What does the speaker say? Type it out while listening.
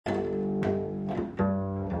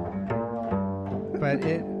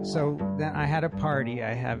So then I had a party.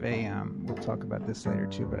 I have we'll talk about this later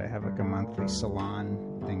too, but I have like a monthly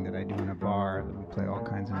salon thing that I do in a bar that we play all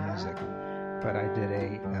kinds of music. But I did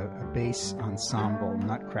a bass ensemble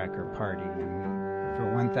Nutcracker party, and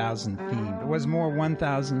for 1,000 themed. It was more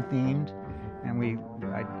 1,000 themed, and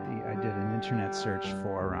I did an internet search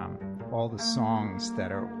for all the songs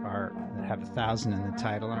that have 1,000 in the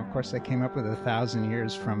title, and of course I came up with 1,000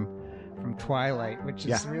 Years from Twilight, which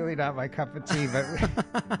is really not my cup of tea, but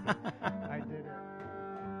I did it.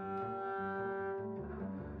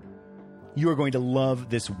 You are going to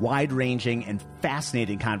love this wide-ranging and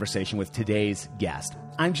fascinating conversation with today's guest.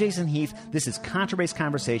 I'm Jason Heath. This is Contrabass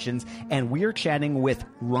Conversations, and we are chatting with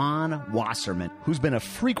Ron Wasserman, who's been a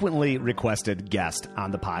frequently requested guest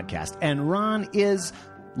on the podcast. And Ron is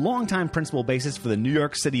longtime principal bassist for the New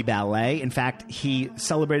York City Ballet. In fact, he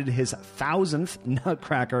celebrated his 1,000th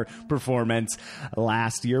Nutcracker performance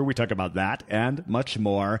last year. We talk about that and much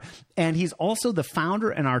more. And he's also the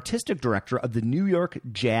founder and artistic director of the New York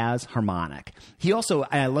Jazzharmonic. He also,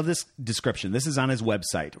 I love this description. This is on his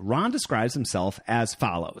website. Ron describes himself as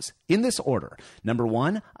follows, in this order. Number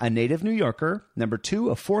 1, a native New Yorker. Number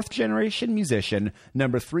 2, a fourth-generation musician.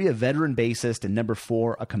 Number 3, a veteran bassist. And number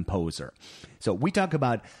 4, a composer. So we talk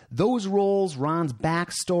about those roles, Ron's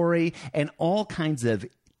backstory, and all kinds of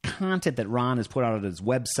content that Ron has put out on his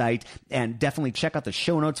website. And definitely check out the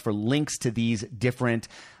show notes for links to these different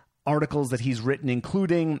articles that he's written,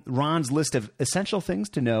 including Ron's list of essential things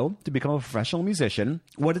to know to become a professional musician,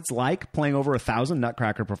 what it's like playing over 1,000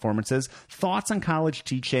 Nutcracker performances, thoughts on college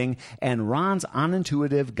teaching, and Ron's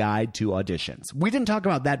unintuitive guide to auditions. We didn't talk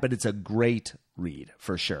about that, but it's a great read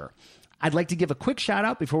for sure. I'd like to give a quick shout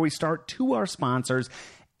out before we start to our sponsors,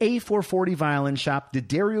 A440 Violin Shop,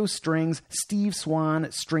 D'Addario Strings, Steve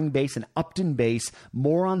Swan, String Bass, and Upton Bass.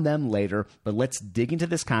 More on them later, but let's dig into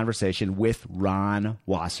this conversation with Ron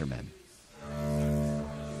Wasserman.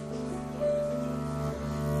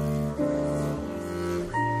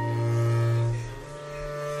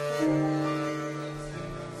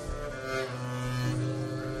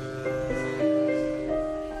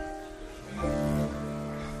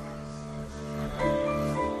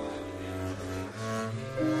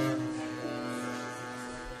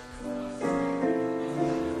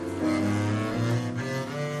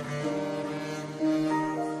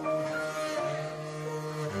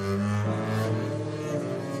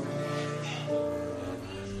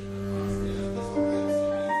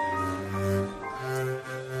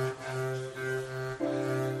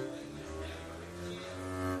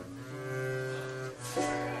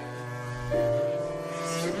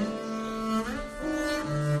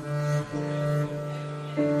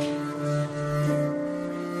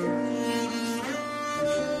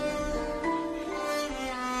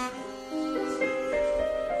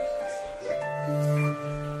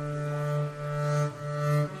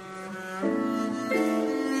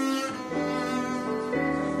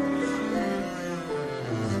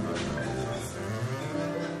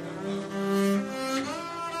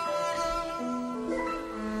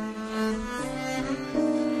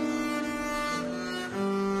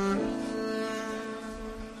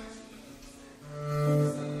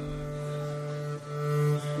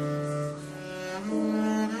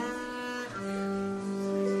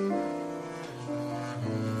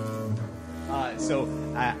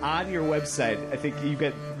 On your website, I think you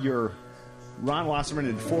get your Ron Wasserman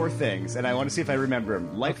in 4 things, and I want to see if I remember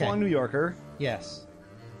him. Lifelong New Yorker. Yes.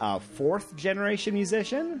 Fourth-generation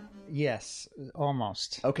musician? Yes,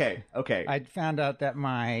 almost. Okay. I found out that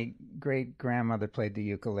my great-grandmother played the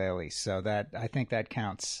ukulele, so that I think that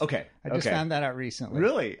counts. Okay. I just found that out recently.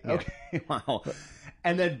 Really? Yeah. Okay, wow.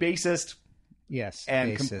 And then bassist. Yes.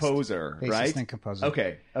 And bassist. Composer, right? Bassist and composer.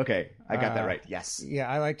 Okay. I got that right. Yes. Yeah,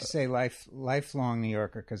 I like to say lifelong New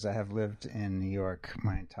Yorker because I have lived in New York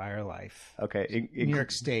my entire life. Okay. New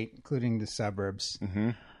York State, including the suburbs,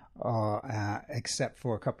 except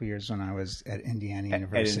for a couple of years when I was at Indiana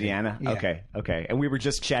University. At Indiana? Yeah. Okay. And we were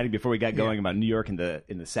just chatting before we got going about New York in the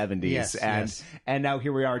 70s. Yes, and now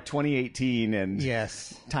here we are, 2018, and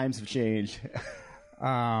times have changed.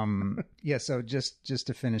 So just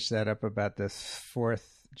to finish that up about the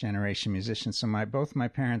fourth generation musicians. So both my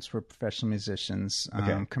parents were professional musicians,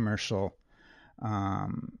 commercial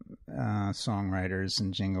songwriters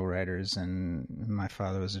and jingle writers, and my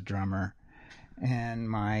father was a drummer. And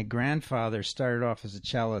my grandfather started off as a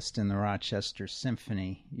cellist in the Rochester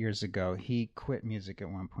Symphony years ago. He quit music at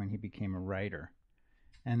one point. He became a writer.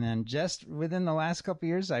 And then just within the last couple of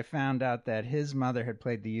years, I found out that his mother had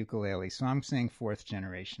played the ukulele. So I'm saying fourth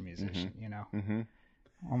generation musician, you know,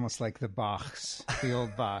 almost like the Bachs, the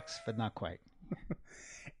old Bachs, but not quite.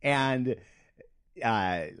 And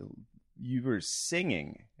you were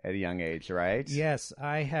singing at a young age, right? Yes,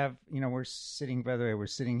 I have. We're sitting. By the way, we're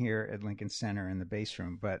sitting here at Lincoln Center in the bass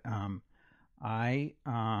room. But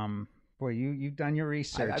boy, you've done your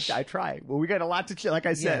research. I try. Well, we got a lot to like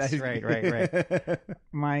I said. Yes, right.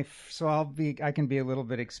 So I can be a little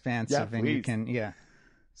bit expansive, and please. you can, yeah.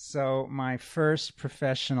 So my first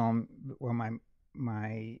professional, well,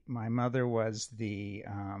 my mother was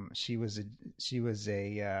she was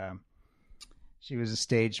a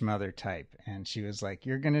stage mother type, and she was like,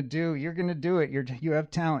 you're gonna do it. You have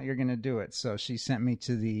talent. You're gonna do it. So she sent me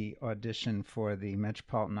to the audition for the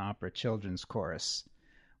Metropolitan Opera Children's Chorus,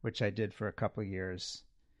 which I did for a couple of years.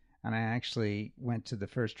 And I actually went to the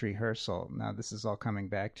first rehearsal. Now this is all coming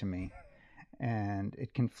back to me. And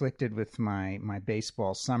it conflicted with my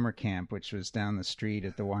baseball summer camp, which was down the street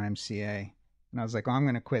at the YMCA. And I was like, oh, I'm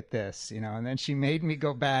going to quit this, And then she made me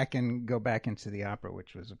go back into the opera,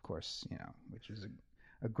 which was, of course, which was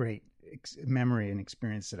a great memory and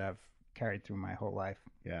experience that I've carried through my whole life.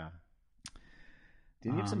 Yeah.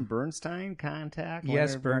 Did you have some Bernstein contact?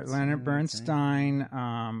 Yes, Leonard Bernstein.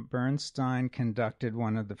 Bernstein conducted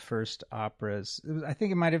one of the first operas. I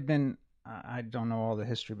think it might have been, I don't know all the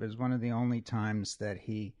history, but it was one of the only times that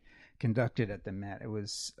he conducted at the Met. It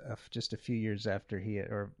was just a few years after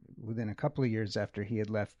or within a couple of years after he had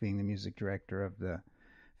left being the music director of the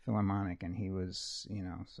Philharmonic, and he was,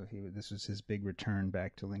 this was his big return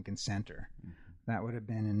back to Lincoln Center. Mm-hmm. That would have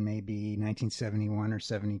been in maybe 1971 or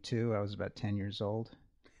 72. I was about 10 years old.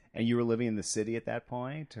 And you were living in the city at that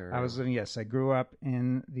point? Or? I was living, yes. I grew up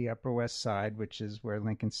in the Upper West Side, which is where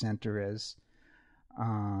Lincoln Center is,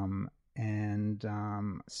 and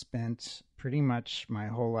spent pretty much my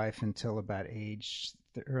whole life until about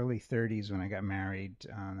the early 30s when I got married.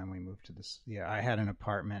 Then we moved to this. Yeah, I had an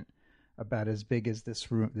apartment about as big as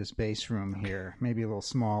this bass room here, maybe a little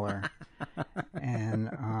smaller. And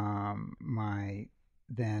my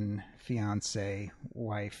then fiance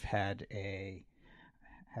wife had a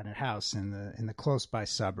house in the close by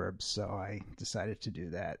suburbs, so I decided to do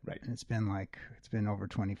that. Right. And it's been over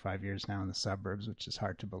 25 years now in the suburbs, which is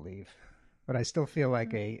hard to believe. But I still feel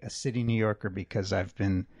like a city New Yorker because I've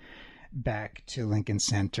been back to Lincoln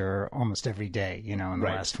Center almost every day, in the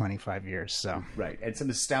last 25 years. So right, and some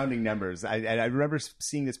astounding numbers. I remember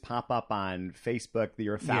seeing this pop up on Facebook,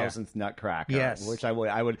 your 1000th Nutcracker, yes, which I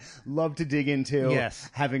would love to dig into. Yes,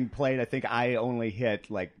 having played, I think I only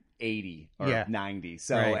hit like 80 or 90.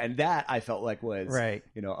 So, and that I felt like was a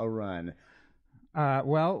run.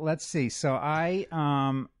 Well, let's see. So I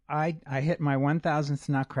hit my 1000th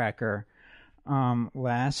Nutcracker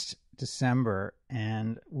last December,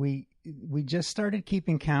 and we just started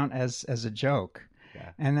keeping count as a joke.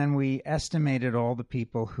 Yeah. And then we estimated all the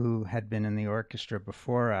people who had been in the orchestra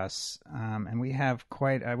before us, and we have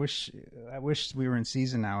quite. I wish we were in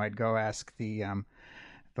season now. I'd go ask the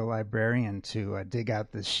librarian to dig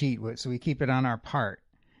out the sheet, so we keep it on our part.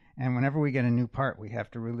 And whenever we get a new part, we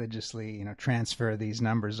have to religiously, transfer these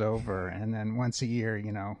numbers over. And then once a year,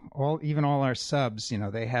 even all our subs,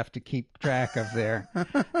 they have to keep track of their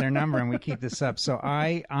number, and we keep this up. So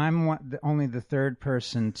I'm only the third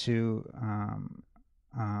person to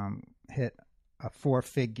hit a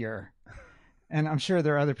 4-figure. And I'm sure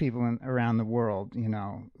there are other people around the world,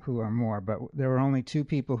 who are more. But there were only 2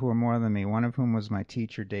 people who were more than me, one of whom was my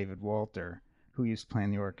teacher, David Walter, who used to play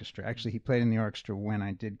in the orchestra. Actually, he played in the orchestra when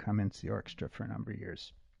I did come into the orchestra for a number of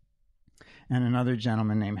years. And another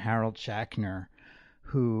gentleman named Harold Shackner,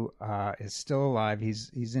 who is still alive. He's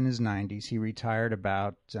in his 90s. He retired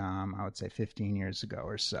about, I would say, 15 years ago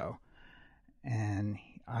or so. And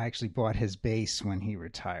I actually bought his bass when he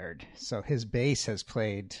retired. So his bass has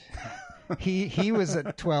played... He was at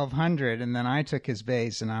 1,200, and then I took his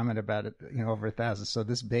bass, and I'm at about over 1,000. So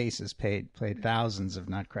this bass has played thousands of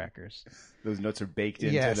Nutcrackers. Those notes are baked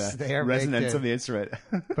into the resonance of the instrument.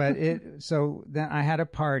 But so then I had a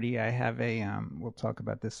party. I have we'll talk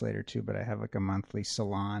about this later too, but I have like a monthly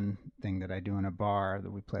salon thing that I do in a bar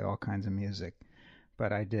that we play all kinds of music.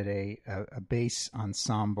 But I did a bass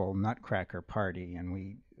ensemble Nutcracker party,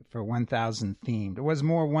 and for 1,000 themed. It was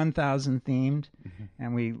more 1,000 themed,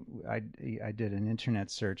 and I did an internet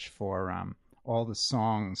search for all the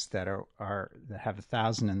songs that have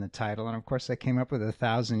 1,000 in the title, and of course I came up with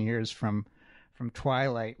 1,000 Years from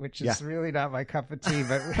Twilight, which is really not my cup of tea.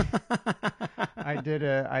 But I did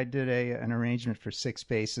an arrangement for 6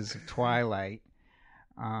 basses of Twilight.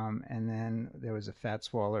 And then there was a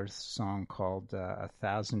Fats Waller song called "A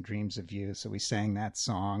Thousand Dreams of You," so we sang that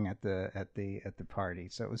song at the party.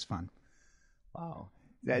 So it was fun. Wow,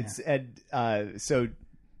 that's so.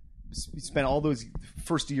 spent all those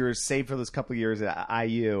first years, saved for those couple of years at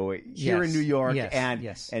IU here in New York,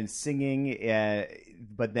 and singing.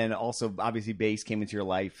 But then also, obviously, bass came into your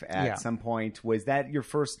life at some point. Was that your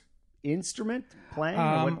first instrument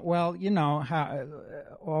playing? Well, how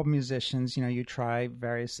all musicians, you try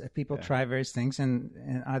people try various things, and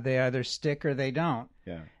they either stick or they don't.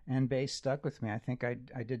 Yeah. And bass stuck with me. I think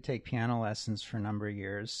I did take piano lessons for a number of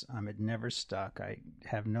years. It never stuck. I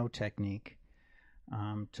have no technique.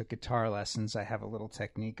 Took guitar lessons. I have a little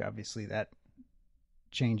technique. Obviously, that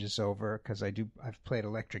changes over because I've played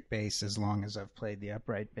electric bass as long as I've played the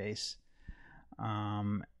upright bass.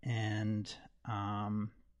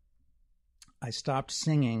 I stopped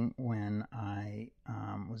singing when I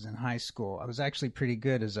was in high school. I was actually pretty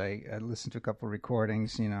good as I listened to a couple of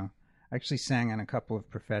recordings. I actually sang on a couple of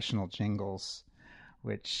professional jingles,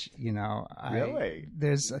 which, really?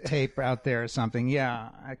 There's a tape out there or something. Yeah,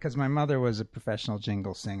 because my mother was a professional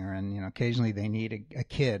jingle singer, and, occasionally they need a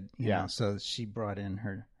kid, so she brought in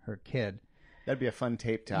her kid. That'd be a fun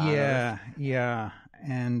tape to honor. Yeah.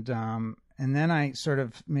 And then I sort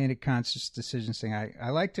of made a conscious decision saying I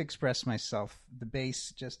like to express myself. The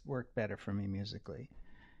bass just worked better for me musically.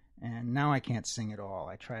 And now I can't sing at all.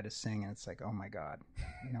 I try to sing, and it's like, oh, my God.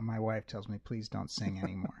 My wife tells me, please don't sing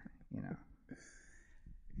anymore,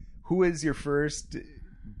 Who was your first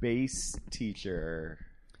bass teacher?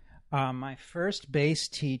 My first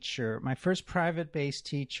private bass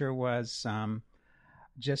teacher was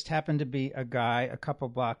just happened to be a guy a couple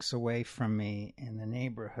blocks away from me in the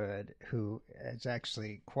neighborhood who is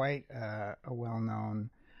actually quite a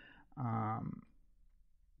well-known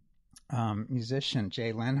musician,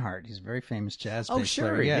 Jay Lenhart. He's a very famous jazz bass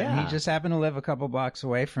player. Yeah. And he just happened to live a couple blocks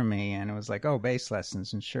away from me, and it was like, oh, bass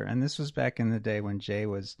lessons, and sure. And this was back in the day when Jay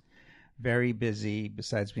was very busy.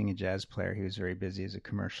 Besides being a jazz player, he was very busy as a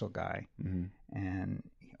commercial guy. Mm-hmm. And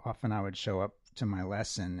often I would show up to my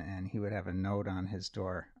lesson, and he would have a note on his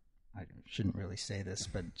door. I shouldn't really say this,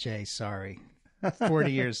 but Jay, sorry.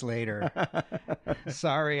 40 years later,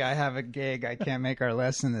 sorry, I have a gig. I can't make our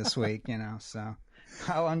lesson this week, so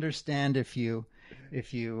I'll understand if you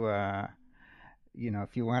want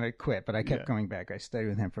to quit. But I kept going back. I studied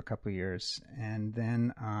with him for a couple of years. And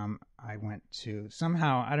then I went to,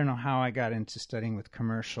 somehow, I don't know how I got into studying with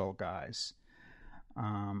commercial guys.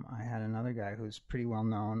 I had another guy who's pretty well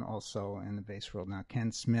known also in the bass world now,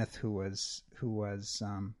 Ken Smith, who was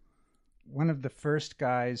one of the first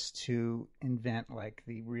guys to invent like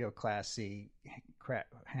the real classy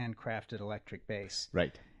handcrafted electric bass.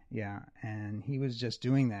 Right. Yeah, and he was just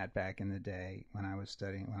doing that back in the day when I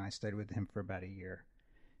studied with him for about a year.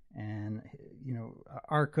 And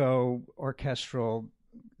arco orchestral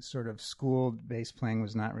sort of schooled bass playing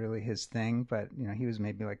was not really his thing, but he was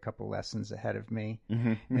maybe like a couple lessons ahead of me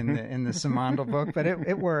in the Simondl book, but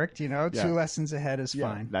it worked. 2 lessons ahead is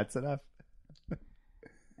fine. That's enough.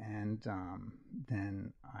 And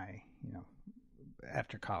then I,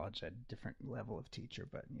 after college, I had a different level of teacher,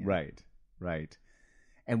 but right.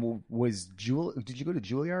 And did you go to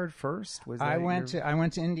Juilliard first? I went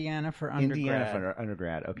to Indiana for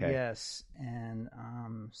undergrad. Okay. Yes, and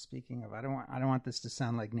speaking of, I don't want this to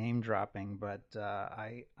sound like name dropping, but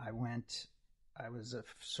I was a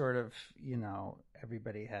sort of,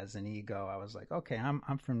 everybody has an ego. I was like, okay,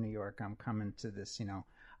 I'm from New York. I'm coming to this.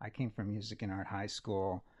 I came from music and art high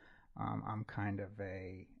school. I'm kind of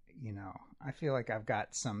a, I feel like I've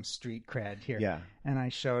got some street cred here. Yeah. And I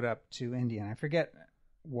showed up to Indiana. I forget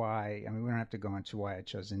why. I mean, we don't have to go into why I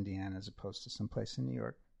chose Indiana as opposed to someplace in New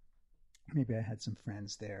York. Maybe I had some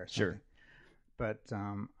friends there. Or something. Sure. But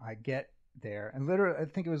I get there, and I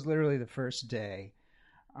think it was literally the first day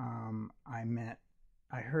I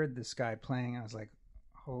heard this guy playing. I was like,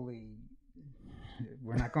 holy,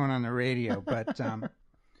 we're not going on the radio, but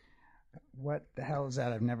what the hell is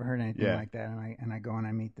that? I've never heard anything like that. And I go and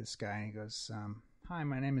I meet this guy, and he goes, hi,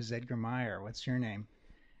 my name is Edgar Meyer. What's your name?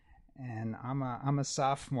 And I'm a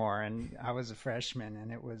sophomore, and I was a freshman, and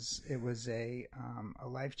it was a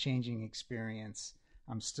life-changing experience.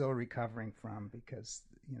 I'm still recovering from because,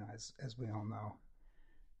 as we all know,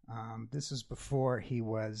 this was before he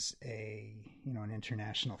was an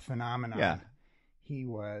international phenomenon. Yeah. He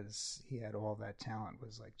had all that talent,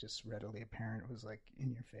 was like just readily apparent. It was like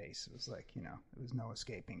in your face. It was like, there was no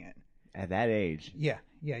escaping it. At that age? Yeah.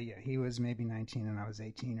 He was maybe 19 and I was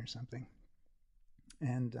 18 or something.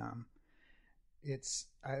 And I'm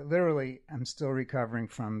still recovering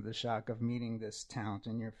from the shock of meeting this talent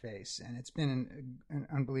in your face. And it's been an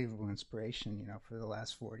unbelievable inspiration, for the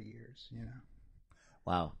last 40 years,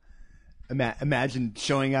 Wow. Imagine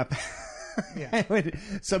showing up Yeah.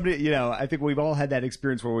 Somebody, I think we've all had that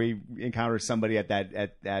experience where we encounter somebody at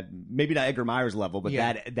that maybe not Edgar Meyer's level, but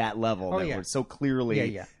that level that we're so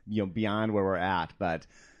clearly, beyond where we're at. But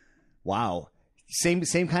wow. Same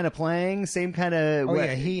kind of playing, same kind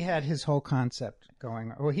of... he had his whole concept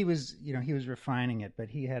going. Well, he was refining it, but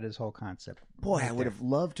he had his whole concept. Boy, I would have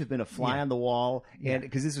loved to have been a fly on the wall, and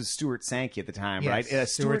because this was Stuart Sankey at the time, right?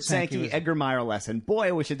 Stuart Sankey, Edgar Meyer lesson. Boy,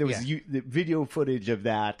 I wish there was the video footage of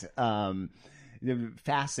that.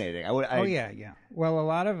 Fascinating. Well, a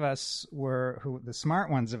lot of us the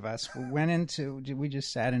smart ones of us we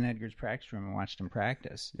just sat in Edgar's practice room and watched him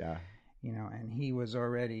practice. Yeah. And he was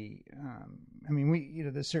already,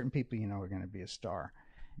 there's certain people are going to be a star.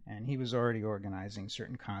 And he was already organizing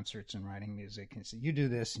certain concerts and writing music. And he said, you do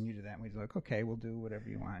this and you do that. And we'd like, okay, we'll do whatever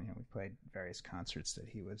you want. We played various concerts that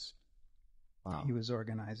he was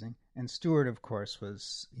organizing. And Stuart, of course,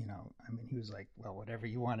 was, he was like, well, whatever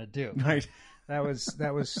you want to do. Right. That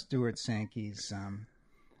was Stuart Sankey's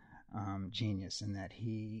genius in that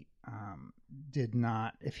he did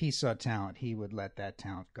not, if he saw talent, he would let that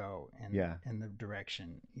talent go in the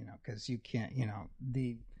direction, because you can't,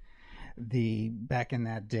 the back in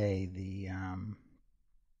that day, the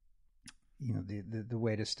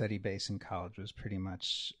way to study bass in college was pretty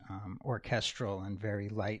much orchestral and very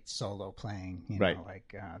light solo playing,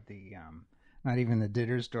 like not even the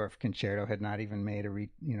Dittersdorf concerto had not even made a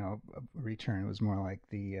return. It was more like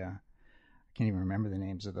I can't even remember the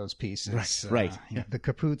names of those pieces. Right. The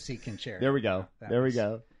Capuzzi concerto. There we go.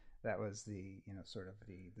 That was the sort of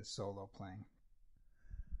the solo playing.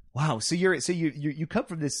 Wow. So you come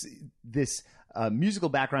from this musical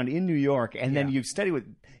background in New York, and then you've studied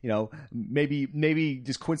with maybe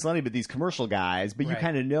just coincidentally, but these commercial guys, but you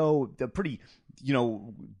kind of know the pretty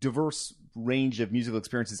diverse range of musical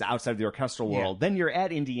experiences outside of the orchestral world. Then you're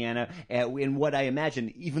at Indiana, in what I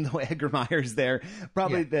imagine, even though Edgar Meyer's there,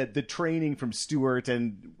 probably the training from Stewart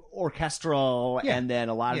and orchestral, and then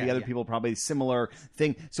a lot of the other people probably similar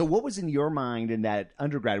thing. So what was in your mind in that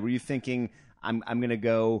undergrad? Were you thinking, I'm going to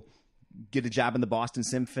go get a job in the Boston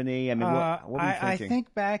Symphony? I mean, what were you thinking? I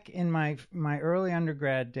think back in my early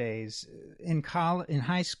undergrad days, in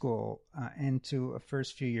high school, into the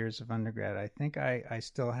first few years of undergrad, I think I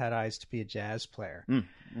still had eyes to be a jazz player.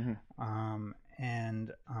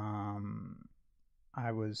 And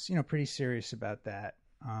I was, pretty serious about that.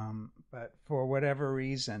 But for whatever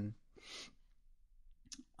reason,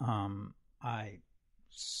 I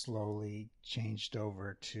slowly changed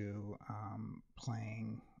over to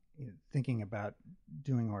playing, thinking about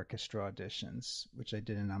doing orchestra auditions, which I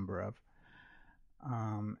did a number of.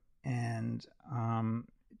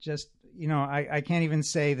 Just, I can't even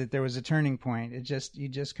say that there was a turning point. You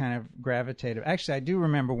just kind of gravitated. Actually, I do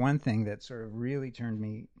remember one thing that sort of really turned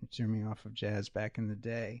me off of jazz back in the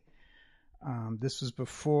day. This was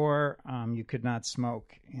before you could not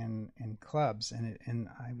smoke in clubs, and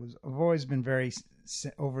I've always been very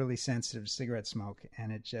overly sensitive to cigarette smoke,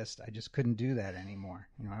 and I just couldn't do that anymore.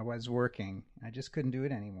 I was working, I just couldn't do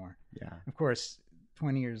it anymore. Yeah. Of course,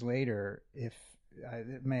 20 years later, it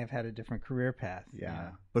may have had a different career path.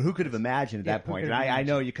 Yeah. But who could have imagined at that point? And I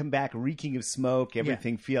know you come back reeking of smoke,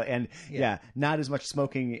 everything not as much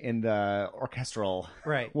smoking in the orchestral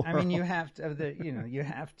world. I mean, you have to, you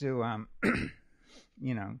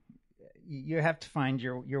have to find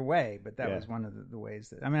your way, but that was one of the ways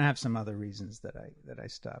that, I have some other reasons that I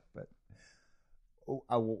stopped, but.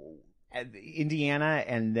 Indiana,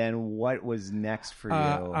 and then what was next for you?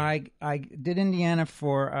 I did Indiana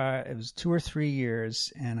for it was 2 or 3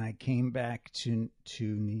 years, and I came back to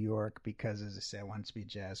New York because, as I say, I wanted to be a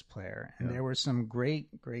jazz player, and there were some great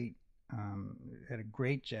had a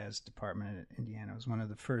great jazz department at Indiana. It was one of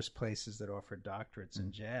the first places that offered doctorates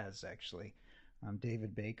in jazz, actually.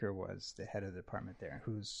 David Baker was the head of the department there,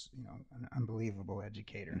 who's an unbelievable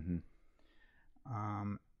educator.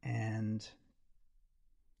 And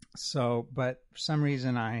so, but for some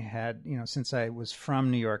reason I had, since I was from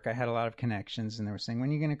New York, I had a lot of connections, and they were saying, when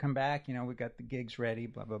are you going to come back? We got the gigs ready,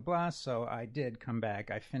 blah, blah, blah. So I did come back.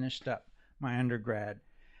 I finished up my undergrad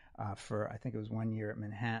for, I think it was 1 year at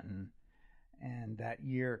Manhattan. And that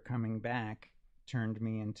year coming back turned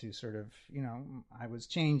me into sort of, I was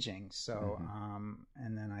changing. So,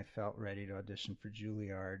 and then I felt ready to audition for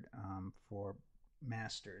Juilliard for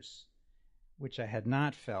Masters, which I had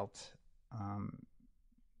not felt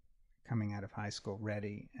coming out of high school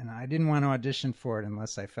ready, and I didn't want to audition for it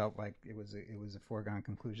unless I felt like it was a foregone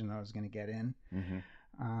conclusion that I was going to get in.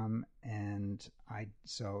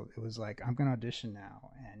 So it was like, I'm going to audition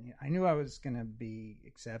now, and I knew I was going to be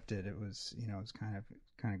accepted. It was it was kind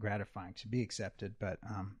of gratifying to be accepted, but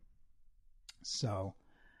so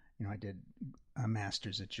I did a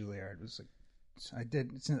master's at Juilliard. It was like, so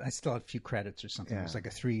I still had a few credits or something. Yeah. It was like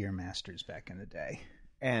a 3-year master's back in the day.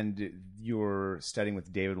 And you were studying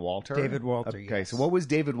with David Walter? David Walter, okay, yes. so what was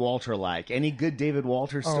David Walter like? Any good David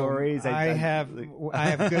Walter stories? I have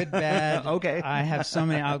good, bad. Okay. I have so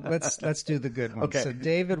many. Let's do the good ones. Okay. So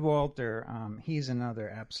David Walter, he's another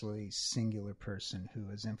absolutely singular person who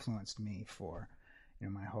has influenced me for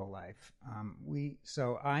my whole life.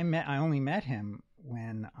 I only met him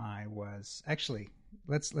when I was actually.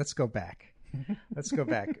 Let's go back. Let's go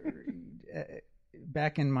back.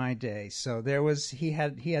 Back in my day, so he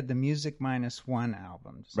had the Music -1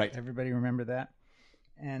 album. Does right. Everybody remember that?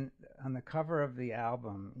 And on the cover of the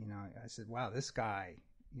album, I said, "Wow, this guy,"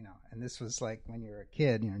 and this was like when you're a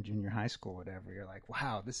kid, junior high school, whatever. You're like,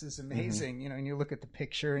 "Wow, this is amazing," Mm-hmm. And you look at the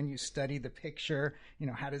picture and you study the picture.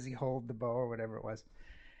 How does he hold the bow or whatever it was?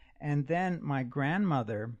 And then my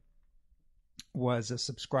grandmother was a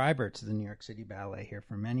subscriber to the New York City Ballet here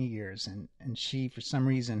for many years, and she, for some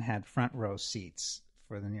reason, had front row seats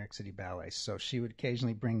for the New York City Ballet. So she would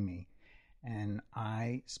occasionally bring me, and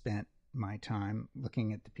I spent my time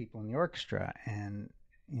looking at the people in the orchestra, and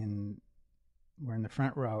we're in the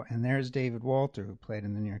front row, and there's David Walter, who played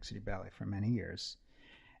in the New York City Ballet for many years,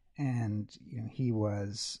 and he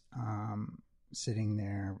was sitting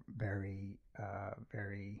there very,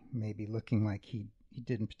 very maybe looking like he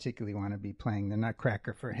didn't particularly want to be playing the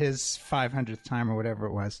Nutcracker for his 500th time or whatever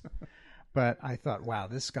it was. But I thought, wow,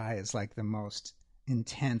 this guy is like the most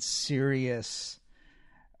intense, serious,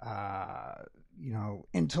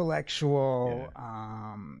 intellectual,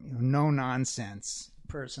 no nonsense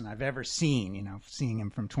person I've ever seen, seeing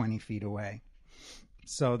him from 20 feet away.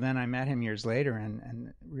 So then I met him years later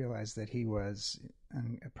and realized that he was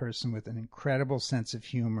a person with an incredible sense of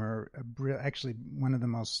humor, actually one of the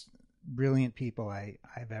most brilliant people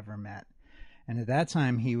I've ever met. And at that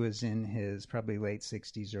time, he was in his probably late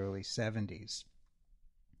 60s, early 70s.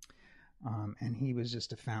 And he was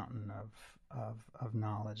just a fountain of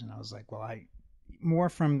knowledge. And I was like, well, more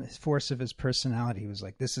from the force of his personality, he was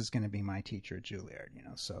like, this is going to be my teacher at Juilliard,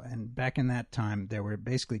 So, and back in that time, there were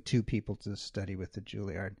basically 2 people to study with at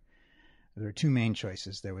Juilliard. There were 2 main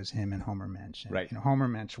choices. There was him and Homer Mensch. And, right. Homer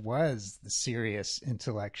Mensch was the serious,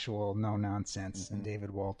 intellectual, no nonsense, and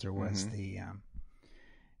David Walter was the,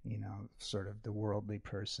 sort of the worldly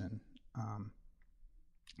person.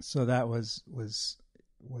 So that was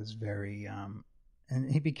very,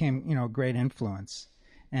 and he became, a great influence.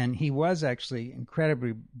 And he was actually an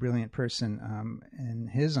incredibly brilliant person. In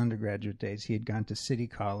his undergraduate days, he had gone to City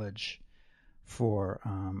College for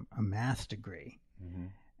a math degree. Mm-hmm.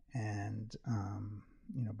 And,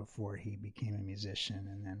 before he became a musician.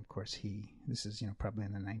 And then, of course, this is, probably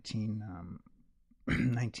in the late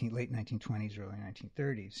 1920s, early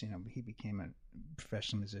 1930s, he became a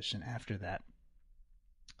professional musician after that.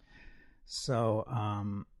 So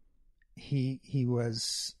he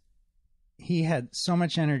had so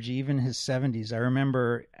much energy, even in his 70s. I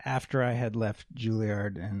remember after I had left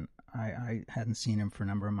Juilliard and I hadn't seen him for a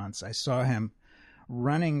number of months, I saw him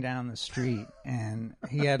running down the street, and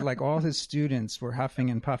he had like all his students were huffing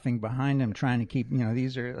and puffing behind him, trying to keep,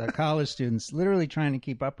 these are college students, literally trying to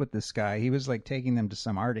keep up with this guy. He was like taking them to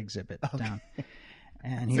some art exhibit down.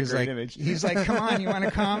 And he was like, he's like, come on, you want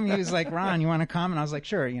to come? He was like, Ron, you want to come? And I was like,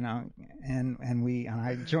 sure, and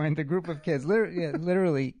I joined the group of kids.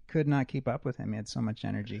 Literally could not keep up with him. He had so much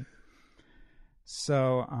energy.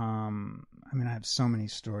 So, I have so many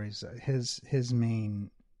stories. His main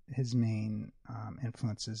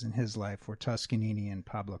influences in his life were Toscanini and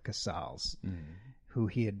Pablo Casals, who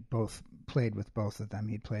he had both played with both of them.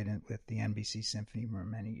 He'd played with the NBC Symphony for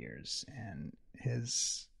many years, and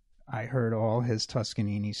I heard all his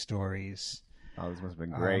Toscanini stories. Oh, this must have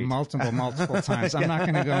been great. Multiple times. I'm not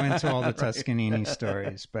going to go into all the Toscanini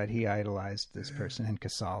stories, but he idolized this person, and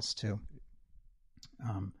Casals too.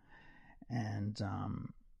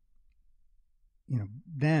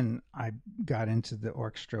 Then I got into the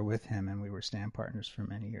orchestra with him, and we were stand partners for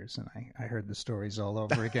many years. And I heard the stories all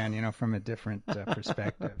over again, from a different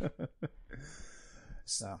perspective.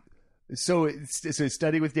 So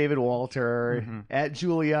study with David Walter at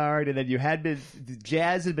Juilliard, and then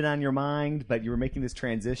jazz had been on your mind, but you were making this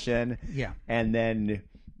transition. Yeah. And then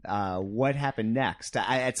what happened next?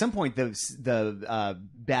 At some point, the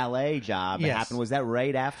ballet job happened. Was that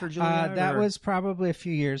right after Juilliard? That was probably a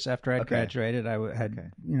few years after I graduated. I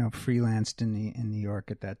had freelanced in New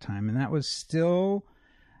York at that time, and that was still.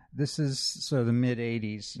 This is sort of the mid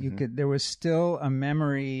 '80s. There was still a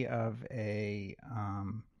memory of a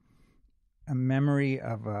memory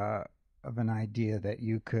of an idea that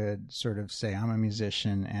you could sort of say, I'm a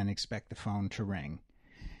musician, and expect the phone to ring.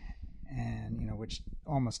 and which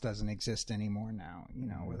almost doesn't exist anymore now.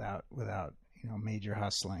 Without major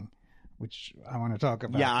hustling, which I want to talk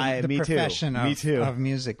about. Yeah, the me profession too. of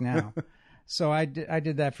music now. So I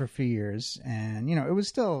did that for a few years, and it was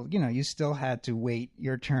still you still had to wait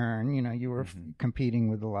your turn. You were competing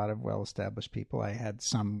with a lot of well-established people. I had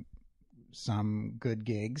some good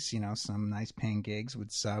gigs, some nice paying gigs,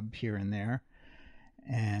 would sub here and there,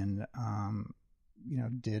 and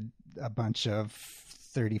did a bunch of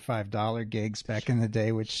 $35 gigs back in the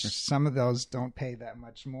day, which some of those don't pay that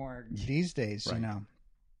much more these days. Right.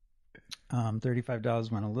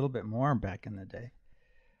 $35 went a little bit more back in the day.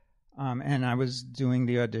 And I was doing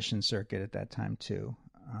the audition circuit at that time too.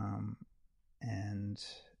 And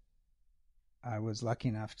I was lucky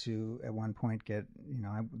enough to, at one point, get,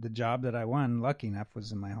 the job that I won, lucky enough,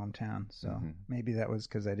 was in my hometown. So maybe that was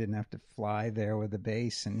because I didn't have to fly there with a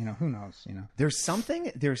bass, and, who knows, There's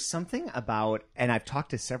something about, and I've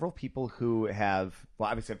talked to several people who have, well,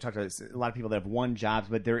 obviously I've talked to a lot of people that have won jobs,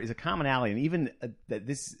 but there is a commonality, and even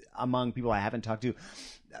this among people I haven't talked to,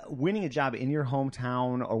 winning a job in your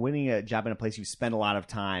hometown or winning a job in a place you spend a lot of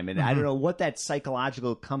time. And I don't know what that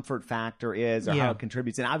psychological comfort factor is or how it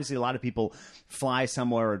contributes. And obviously a lot of people fly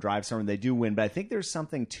somewhere or drive somewhere and they do win, but I think there's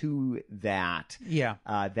something to that. Yeah.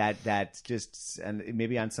 That just, and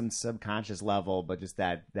maybe on some subconscious level, but just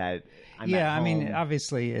that I'm yeah. at home. I mean,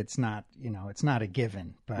 obviously it's not, it's not a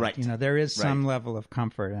given, but right. There is some level of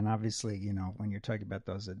comfort. And obviously, when you're talking about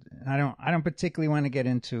those, I don't particularly want to get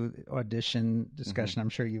into audition discussion. I'm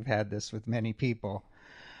sure you've had this with many people,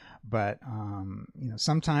 but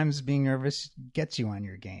sometimes being nervous gets you on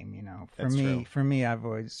your game. For me, I've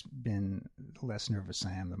always been the less nervous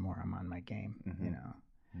I am, the more I'm on my game.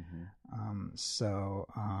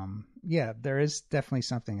 There is definitely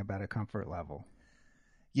something about a comfort level.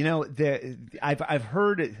 I've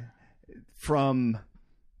heard from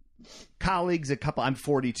colleagues, I'm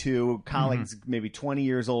 42, colleagues maybe 20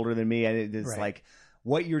 years older than me, and it's like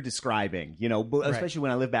what you're describing, especially when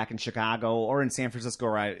I live back in Chicago or in San Francisco,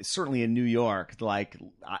 or certainly in New York. Like,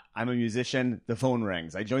 I'm a musician, the phone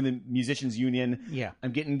rings. I joined the musicians union. Yeah.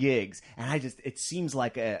 I'm getting gigs. And it seems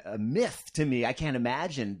like a myth to me. I can't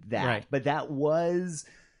imagine that. Right. But that was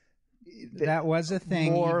a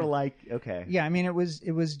thing. More like, okay. Yeah. I mean, it was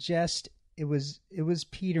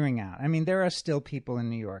petering out. I mean, there are still people in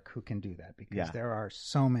New York who can do that because there are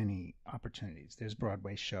so many opportunities. There's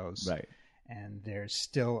Broadway shows. Right. And there's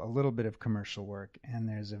still a little bit of commercial work, and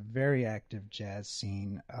there's a very active jazz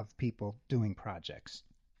scene of people doing projects.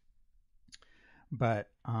 But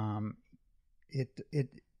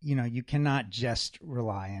you cannot just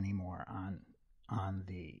rely anymore on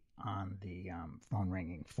the phone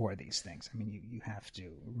ringing for these things. I mean, you have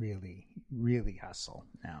to really, really hustle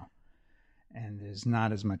now. And there's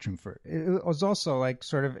not as much room for it. It was also like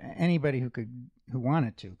sort of anybody who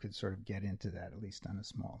wanted to could sort of get into that, at least on a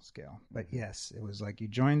small scale. But yes, it was like you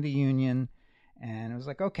joined the union, and it was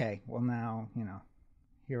like, okay, well now,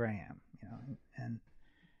 here I am,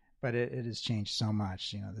 but it has changed so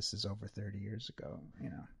much. This is over 30 years ago.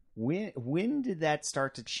 When did that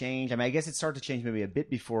start to change? I mean, I guess it started to change maybe a bit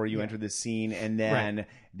before you entered the scene, and then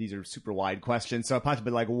these are super wide questions. So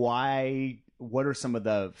possibly like why? What are some of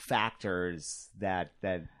the factors that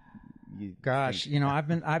you? Gosh, I've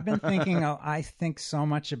been thinking. I think so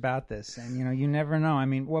much about this, and you never know. I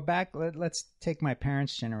mean, well, let's take my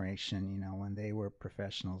parents' generation. When they were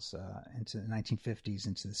professionals into the 1950s,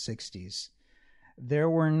 into the 60s, there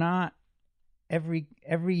were not every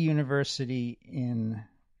university in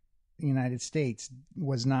the United States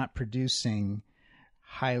was not producing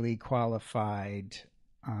highly qualified,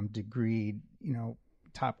 degreed,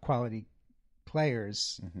 top quality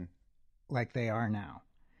players like they are now.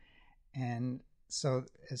 And so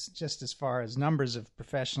as far as numbers of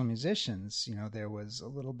professional musicians, there was a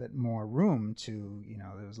little bit more room to,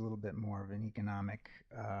 there was a little bit more of an economic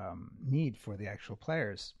need for the actual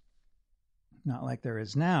players. Not like there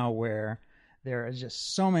is now, where there are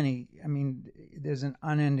just so many. I mean, there's an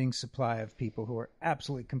unending supply of people who are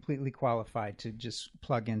absolutely, completely qualified to just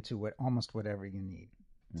plug into almost whatever you need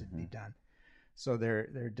to be done. So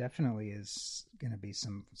there definitely is going to be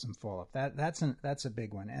some fall off. That's a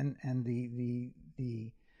big one, and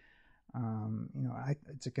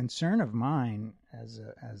it's a concern of mine as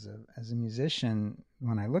a musician.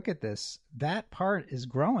 When I look at this, that part is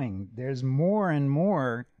growing. There's more and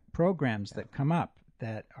more programs that come up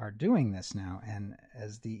that are doing this now, and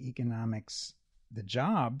as the economics, the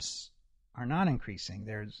jobs are not increasing.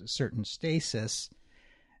 There's a certain stasis,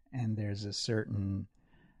 and there's a certain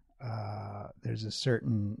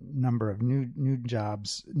number of new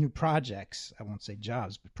jobs, new projects. I won't say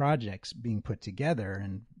jobs, but projects being put together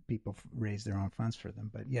and people raise their own funds for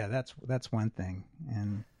them. But yeah, that's one thing.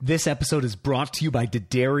 And this episode is brought to you by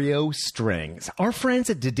D'Addario Strings. Our friends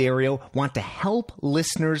at D'Addario want to help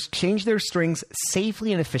listeners change their strings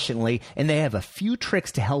safely and efficiently, and they have a few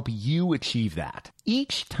tricks to help you achieve that.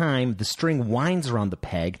 Each time the string winds around the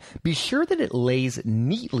peg, be sure that it lays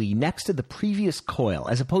neatly next to the previous coil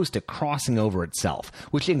as opposed to crossing over itself,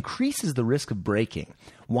 which increases the risk of breaking.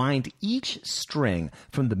 Wind each string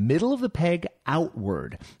from the middle of the peg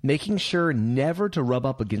outward, making sure never to rub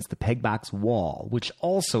up against the peg box wall, which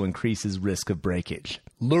also increases risk of breakage.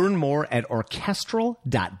 Learn more at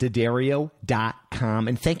orchestral.daddario.com,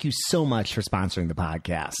 and thank you so much for sponsoring the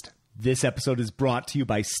podcast. This episode is brought to you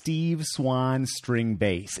by Steve Swan String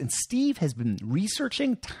Bass. And Steve has been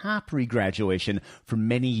researching top regraduation for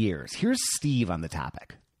many years. Here's Steve on the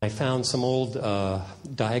topic. I found some old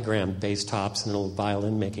diagrammed bass tops in an old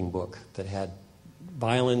violin making book that had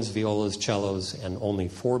violins, violas, cellos, and only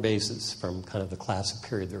 4 basses from kind of the classic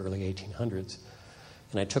period, the early 1800s.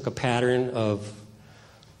 And I took a pattern of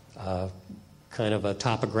kind of a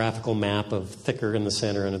topographical map of thicker in the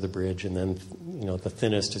center under the bridge, and then, the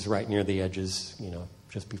thinnest is right near the edges,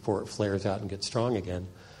 just before it flares out and gets strong again.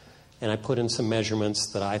 And I put in some measurements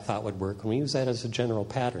that I thought would work, and we use that as a general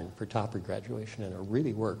pattern for top regraduation, and it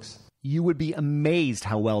really works. You would be amazed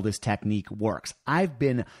how well this technique works. I've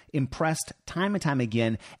been impressed time and time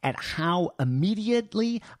again at how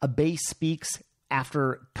immediately a bass speaks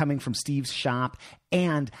after coming from Steve's shop,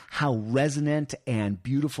 and how resonant and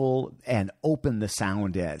beautiful and open the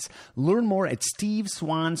sound is. Learn more at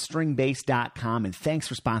steveswanstringbass.com, and thanks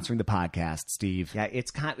for sponsoring the podcast, Steve. Yeah,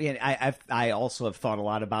 it's kind of, I also have thought a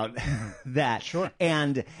lot about that. Sure.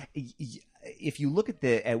 And if you look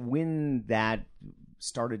at when that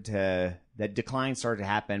decline started to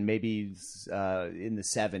happen, maybe in the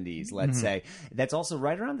 70s, let's say. That's also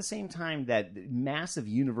right around the same time that massive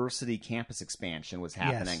university campus expansion was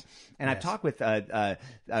happening. Yes. And I've talked with a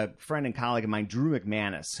friend and colleague of mine, Drew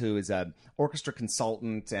McManus, who is an orchestra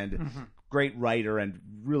consultant and great writer and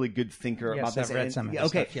really good thinker about this. I've read some of his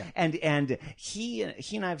stuff, yeah. And he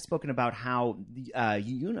and I have spoken about how the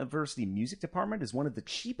university music department is one of the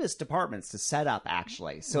cheapest departments to set up,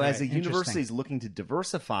 actually. So as a university is looking to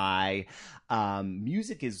diversify,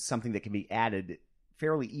 music is something that can be added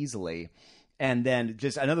fairly easily. And then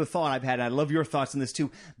just another thought I've had, and I love your thoughts on this too.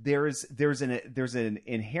 There's an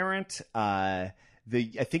inherent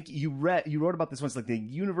I think you wrote about this once, like the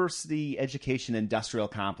university education industrial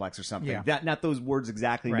complex or something. Yeah. Not those words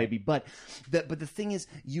exactly, right. Maybe, but the thing is,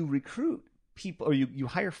 you recruit people, or you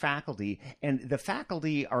hire faculty, and the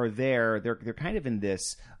faculty are there. They're kind of in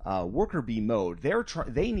this worker bee mode.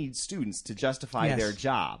 They need students to justify their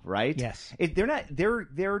job, right? Yes.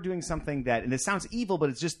 They're doing something that, and it sounds evil,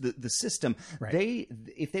 but it's just the system. Right.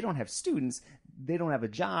 If they don't have students, they don't have a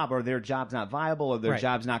job, or their job's not viable, or their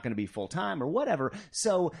job's not going to be full time, or whatever.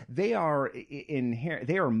 So they are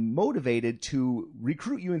motivated to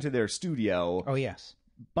recruit you into their studio. Oh yes.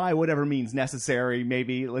 By whatever means necessary,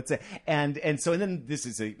 maybe, let's say. And then this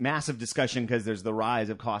is a massive discussion because there's the rise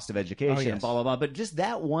of cost of education and blah, blah, blah. But just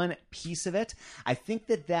that one piece of it, I think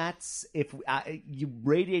that's, if you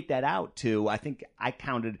radiate that out to, I think I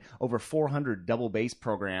counted over 400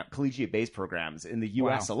 collegiate bass programs in the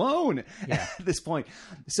U.S. alone at this point.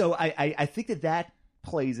 So I think that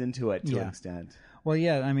plays into it to an extent. Well,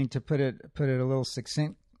 yeah, I mean, to put it a little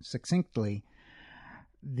succinctly,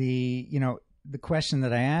 the question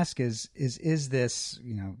that I ask is this,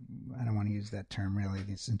 I don't want to use that term really,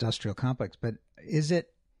 this industrial complex, but is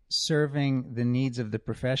it serving the needs of the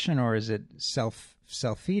profession, or is it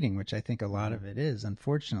self-feeding, which I think a lot of it is,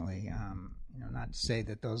 unfortunately. Not to say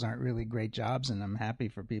that those aren't really great jobs, and I'm happy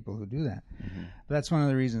for people who do that. Mm-hmm. But that's one of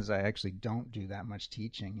the reasons I actually don't do that much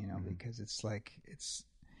teaching, because it's like,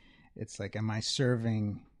 am I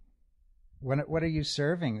serving... What are you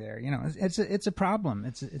serving there? It's a problem.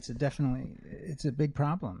 It's a big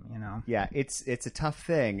problem. Yeah, it's a tough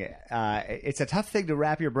thing. It's a tough thing to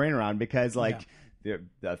wrap your brain around, because the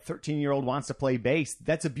 13-year-old wants to play bass.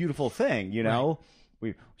 That's a beautiful thing. Right.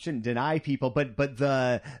 We shouldn't deny people, but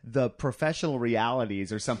the professional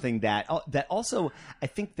realities are something that also, I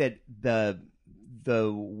think that the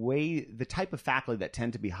type of faculty that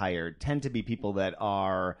tend to be hired tend to be people that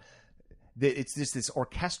are. It's just this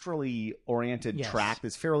orchestrally oriented track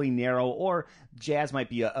that's fairly narrow, or jazz might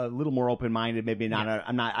be a little more open-minded, maybe not.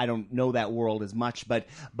 Yeah. I don't know that world as much, but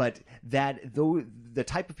the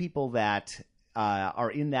type of people that are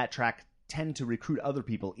in that track tend to recruit other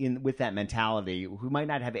people with that mentality who might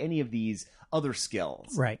not have any of these other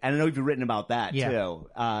skills. Right. And I know you've written about that too.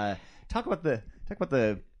 Talk about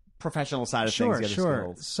the professional side of things. The other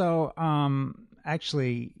skills. So,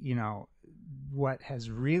 actually, what has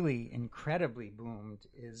really incredibly boomed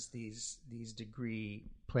is these degree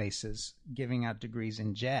places giving out degrees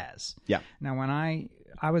in jazz. Yeah. Now, when I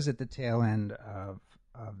was at the tail end of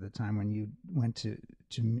the time when you went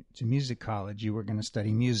to music college, you were going to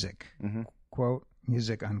study music, quote,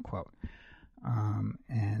 music, unquote.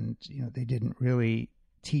 And, they didn't really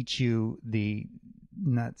teach you the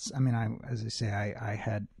nuts. I mean, as I say, I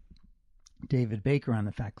had David Baker on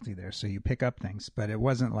the faculty there, so you pick up things, but it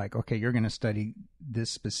wasn't like, okay, you're going to study this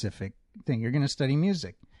specific thing. You're going to study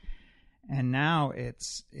music. And now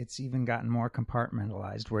it's even gotten more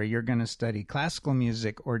compartmentalized, where you're going to study classical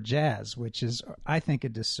music or jazz, which is, I think, a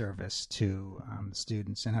disservice to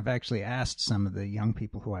students. And I've actually asked some of the young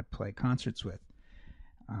people who I play concerts with,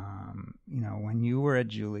 when you were at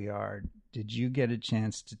Juilliard, did you get a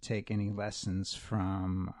chance to take any lessons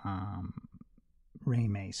from Ray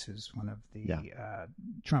Mace, who's one of the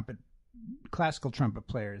classical trumpet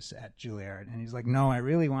players at Juilliard? And he's like, no, I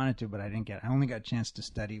really wanted to, but I only got a chance to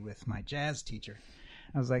study with my jazz teacher.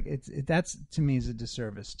 I was like, that's to me is a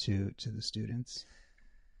disservice to the students.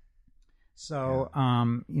 So,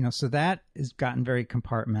 so that has gotten very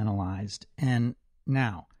compartmentalized. And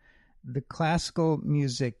now the classical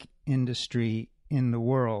music industry in the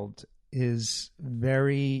world is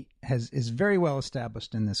very well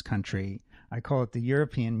established in this country. I call it the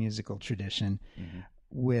European musical tradition,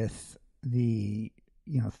 with the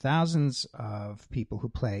thousands of people who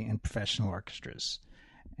play in professional orchestras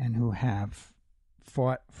and who have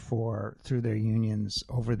fought through their unions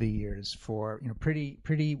over the years for pretty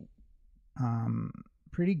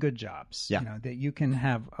good jobs. That you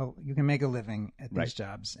can make a living at these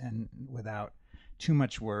jobs and without too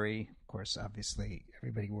much worry. Of course, obviously,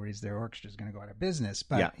 everybody worries their orchestra is going to go out of business.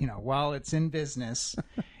 But, while it's in business,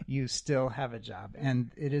 you still have a job.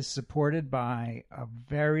 And it is supported by a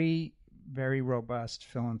very, very robust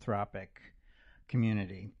philanthropic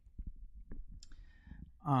community,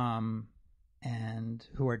 and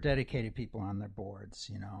who are dedicated people on their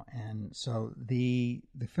boards, And so the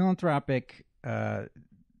philanthropic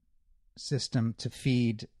system to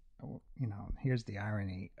feed, here's the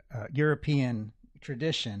irony, European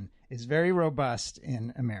tradition is very robust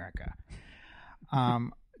in America.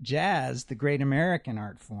 Jazz, the great American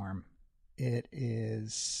art form,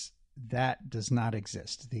 that does not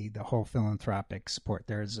exist. The whole philanthropic support.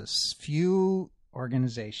 There's a few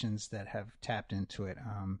organizations that have tapped into it.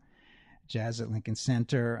 Jazz at Lincoln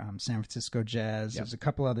Center, San Francisco Jazz. There's a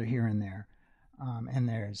couple other here and there, and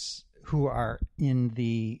there's who are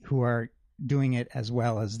doing it as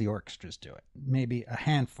well as the orchestras do it. Maybe a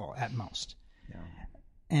handful at most. Yeah.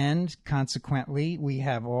 And consequently, we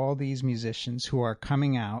have all these musicians who are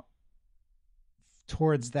coming out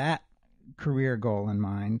towards that career goal in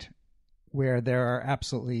mind, where there are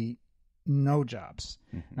absolutely no jobs.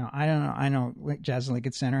 Now, I don't know. I know Jazz at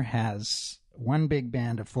Lincoln Center has one big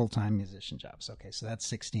band of full-time musician jobs. Okay, so that's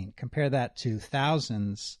 16. Compare that to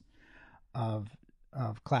thousands of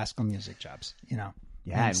classical music jobs,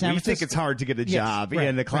 Yeah, and we think it's hard to get a job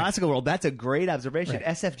in the classical world. That's a great observation. Right.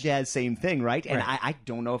 SF Jazz, same thing, right? And I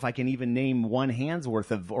don't know if I can even name one hand's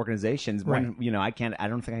worth of organizations. Right. I can't. I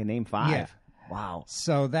don't think I can name 5. Yeah. Wow.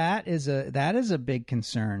 So that is a big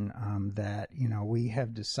concern that we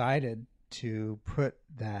have decided to put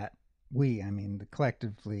that. The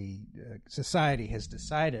collectively society has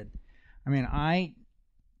decided. I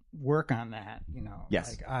work on that, Yes.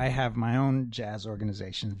 Like I have my own jazz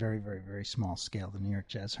organization, very, very, very small scale, the New York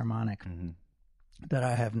Jazzharmonic, that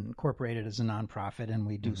I have incorporated as a nonprofit, and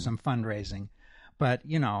we do some fundraising. But,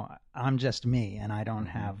 I'm just me, and I don't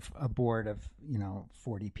have a board of,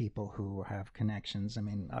 40 people who have connections.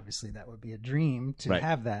 Obviously that would be a dream to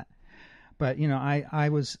have that. But, I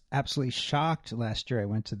was absolutely shocked last year. I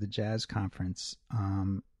went to the jazz conference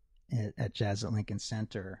at Jazz at Lincoln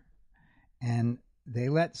Center, and they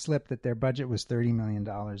let slip that their budget was $30 million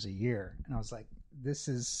a year. And I was like, this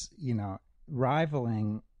is,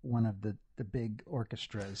 rivaling one of the big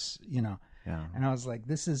orchestras, Yeah. And I was like,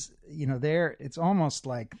 this is, it's almost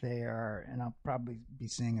like they are, and I'll probably be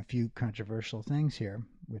saying a few controversial things here,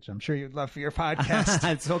 which I'm sure you'd love for your podcast.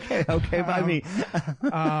 It's okay by me.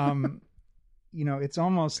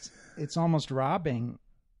 It's almost robbing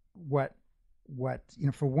what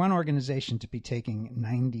for one organization to be taking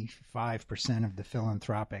 95% of the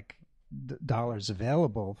philanthropic dollars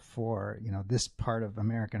available for this part of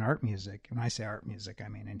American art music. When I say art music, I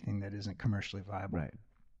mean anything that isn't commercially viable. Right.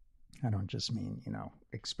 I don't just mean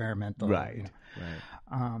experimental. Right.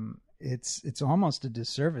 it's almost a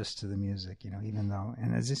disservice to the music, even though,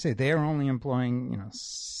 and as I say, they are only employing,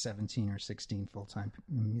 17 or 16 full-time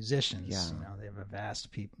musicians. Yeah. They have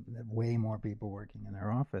they have way more people working in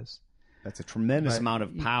their office. That's a tremendous amount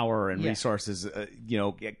of power and resources,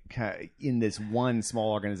 in this one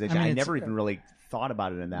small organization. I never even really thought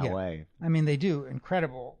about it in that way. I mean, they do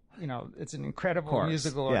incredible, it's an incredible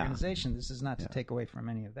musical organization. This is not to take away from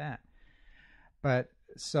any of that. But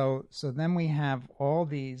so then we have all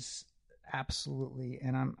these absolutely,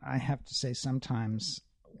 and I have to say sometimes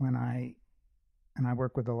when I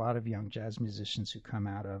work with a lot of young jazz musicians who come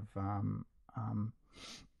out of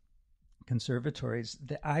conservatories,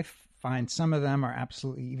 that I find some of them are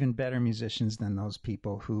absolutely even better musicians than those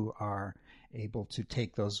people who are able to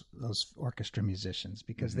take those orchestra musicians,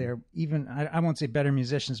 because they're even, I won't say better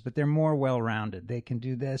musicians, but they're more well-rounded. They can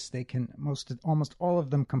do this. They can, almost all of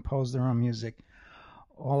them compose their own music.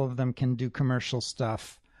 All of them can do commercial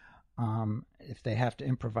stuff. If they have to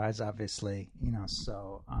improvise, obviously,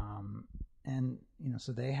 so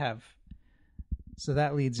they have, so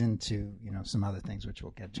that leads into, some other things, which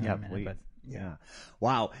we'll get to in a minute, but yeah.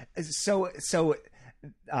 Wow. So,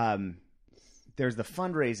 there's the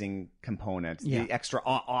fundraising component, the extra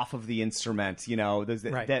off of the instrument,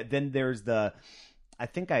 then there's I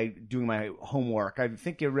think doing my homework, I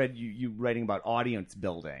think I read you writing about audience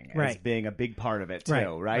building as being a big part of it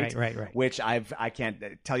too, right? Right. Which I can't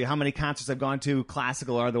tell you how many concerts I've gone to,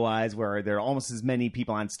 classical or otherwise, where there are almost as many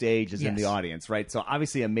people on stage as in the audience, right? So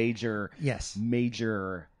obviously a major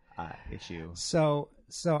issue. So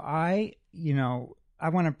I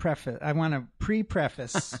want to preface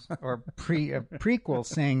or a prequel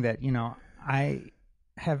saying that, I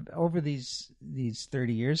have over these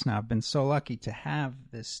 30 years now, I've been so lucky to have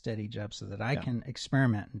this steady job so that I can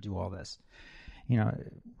experiment and do all this,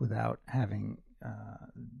 without having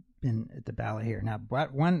been at the ballet here. Now,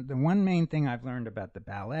 the one main thing I've learned about the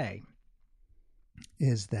ballet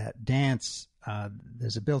is that dance,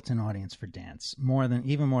 there's a built-in audience for dance,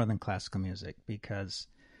 even more than classical music, because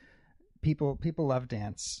people love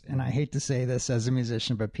dance, and I hate to say this as a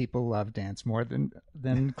musician, but people love dance more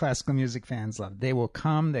than classical music fans love. They will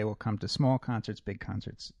come to small concerts, big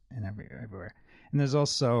concerts, and everywhere. And there's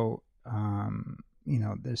also,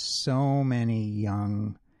 there's so many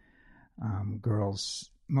young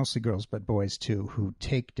girls, mostly girls, but boys too, who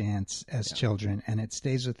take dance as children, and it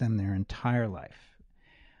stays with them their entire life.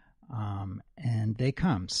 And they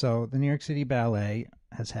come. So the New York City Ballet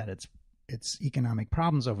has had its economic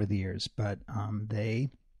problems over the years, but they,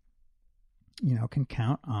 can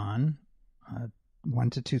count on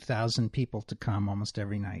 1,000 to 2,000 people to come almost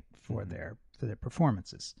every night for their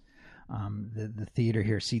performances. The theater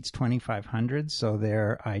here seats 2,500, so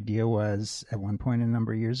their idea was at one point a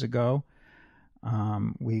number of years ago,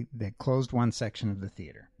 they closed one section of the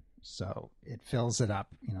theater, so it fills it up.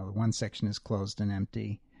 The one section is closed and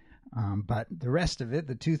empty, but the rest of it,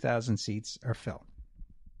 the 2,000 seats, are filled.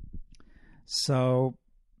 So,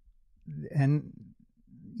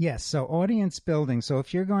 so audience building. So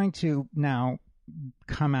if you're going to now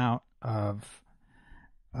come out of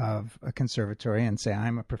a conservatory and say,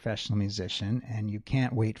 I'm a professional musician, and you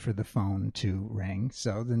can't wait for the phone to ring.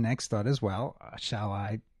 So the next thought is, well, shall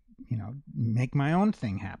I, make my own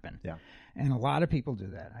thing happen? Yeah. And a lot of people do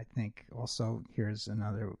that. I think also here's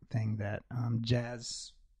another thing that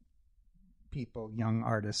jazz people, young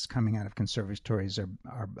artists coming out of conservatories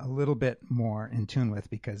are a little bit more in tune with,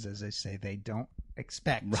 because, as I say, they don't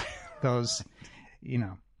expect those,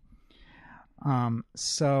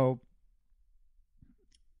 so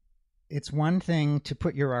it's one thing to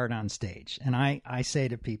put your art on stage. And I say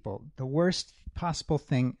to people, the worst possible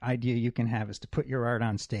idea you can have is to put your art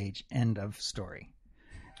on stage, end of story.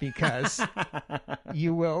 Because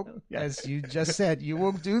you will, as you just said, you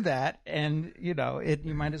will do that, and you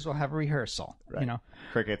might as well have a rehearsal. Right.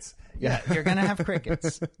 Crickets. Yeah, you're going to have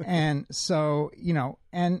crickets, and so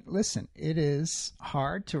and listen, it is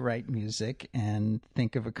hard to write music and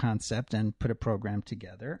think of a concept and put a program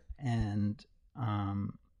together, and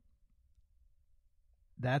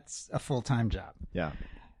that's a full-time job. Yeah,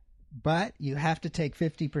 but you have to take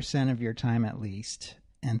 50% of your time at least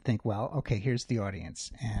and think, well, okay, here's the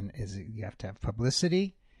audience, and you have to have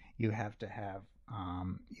publicity, you have to have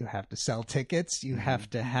sell tickets, you have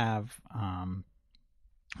to have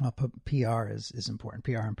PR is important.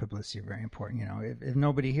 PR and publicity are very important. If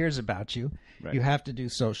nobody hears about you, you have to do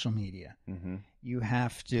social media. Mm-hmm. You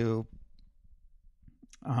have to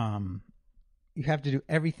do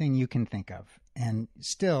everything you can think of, and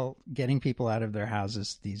still getting people out of their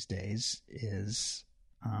houses these days is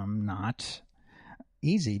not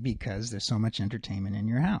easy, because there's so much entertainment in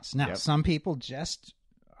your house. Now, some people just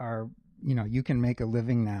are, you can make a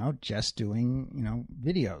living now just doing,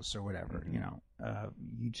 videos or whatever,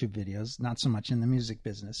 YouTube videos, not so much in the music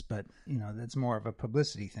business, but, that's more of a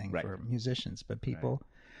publicity thing for musicians, but people. Right.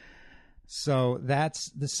 So that's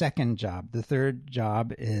the second job. The third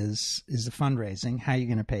job is the fundraising. How are you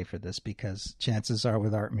going to pay for this? Because chances are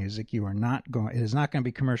with art music, it is not going to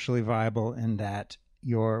be commercially viable in that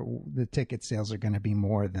the ticket sales are going to be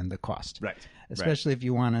more than the cost. Right. Especially if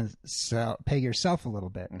you want to pay yourself a little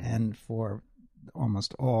bit. Mm-hmm. And for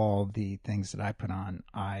almost all the things that I put on,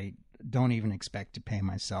 I don't even expect to pay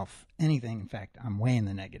myself anything. In fact, I'm way in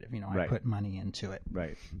the negative. I put money into it.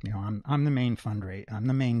 Right. I'm the main I'm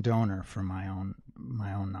the main donor for my own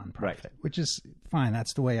nonprofit, which is fine.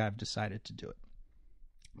 That's the way I've decided to do it.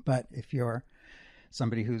 But if you're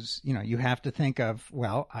somebody who's, you have to think of,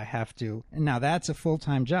 well, I have to, and now that's a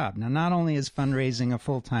full-time job. Now, not only is fundraising a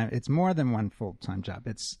full-time, it's more than one full-time job.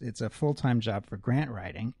 It's a full-time job for grant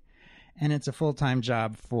writing, and it's a full-time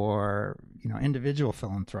job for, individual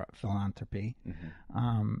philanthropy.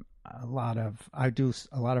 Mm-hmm. I do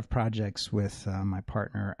a lot of projects with my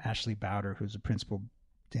partner, Ashley Bowder, who's a principal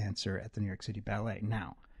dancer at the New York City Ballet.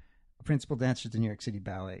 Now, a principal dancer at the New York City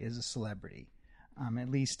Ballet is a celebrity.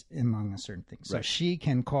 At least among a certain thing. So she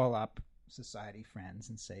can call up society friends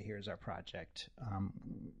and say, here's our project,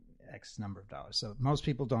 X number of dollars. So most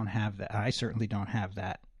people don't have that. I certainly don't have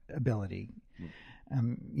that ability.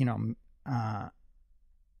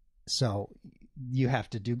 So you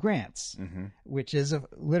have to do grants, which is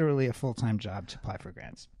literally a full-time job to apply for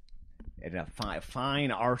grants. In a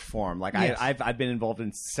fine art form. Like yes. I've been involved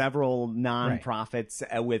in several nonprofits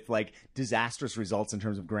with like disastrous results in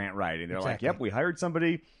terms of grant writing. They're like, yep, we hired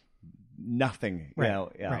somebody, nothing.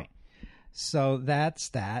 Right. So that's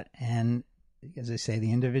that. And as I say,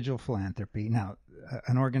 the individual philanthropy. Now,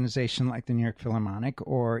 an organization like the New York Philharmonic,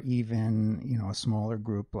 or even, a smaller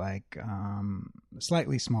group like, a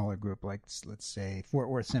slightly smaller group like, let's say, Fort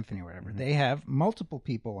Worth Symphony or whatever, they have multiple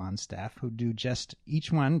people on staff who do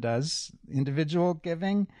each one does individual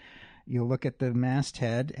giving. You look at the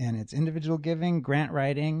masthead and it's individual giving, grant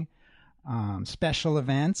writing, special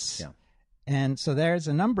events. Yeah. And so there's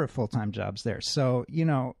a number of full-time jobs there. So,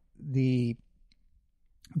 and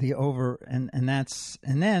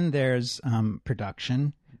then there's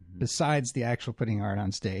production. Besides the actual putting art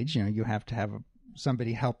on stage, you have to have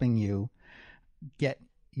somebody helping you get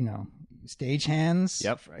stage hands.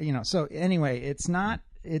 Yep. So anyway, it's not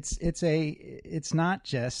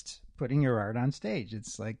just putting your art on stage.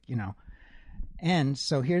 It's like and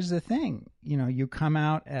so here's the thing, you come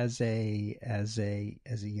out as a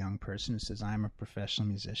young person who says I'm a professional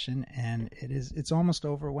musician, and it's almost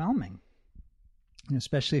overwhelming.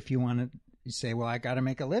 Especially if you say, well, I got to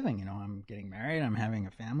make a living. I'm getting married, I'm having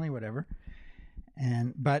a family, whatever.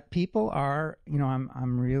 But people are,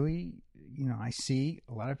 I'm really, I see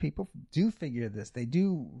a lot of people do figure this. They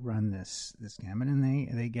do run this gamut, and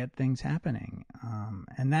they get things happening.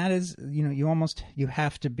 And that is, you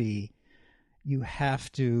have to be able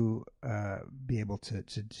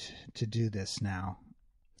to do this now.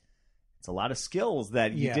 It's a lot of skills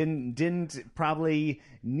that you didn't probably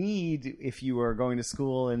need if you were going to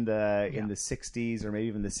school in the 60s or maybe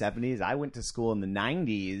even the 70s. I went to school in the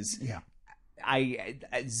 90s. Yeah.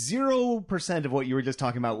 0% of what you were just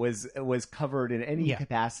talking about was covered in any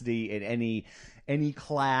capacity, in any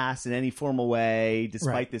class, in any formal way,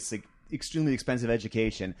 despite this extremely expensive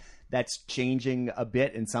education. That's changing a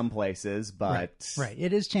bit in some places, but right.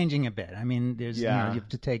 It is changing a bit. I mean, there's you have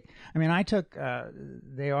to take. I mean, I took.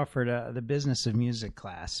 They offered the business of music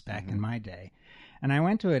class back in my day, and I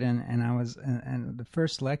went to it, and I was and the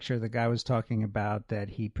first lecture, the guy was talking about that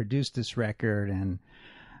he produced this record, and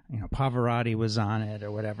Pavarotti was on it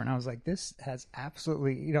or whatever, and I was like, this has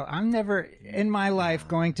absolutely. I'm never in my life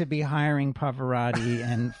going to be hiring Pavarotti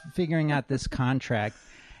and figuring out this contract,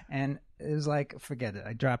 and. It was like, forget it.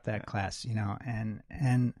 I dropped that class,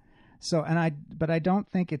 but I don't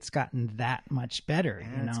think it's gotten that much better.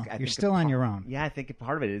 You're still on your own. Yeah, I think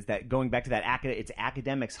part of it is that going back to that, it's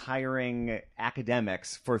academics hiring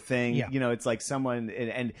academics for things. Yeah. It's like someone,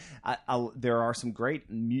 and there are some great,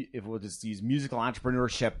 if we'll just use musical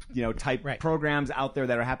entrepreneurship, type programs out there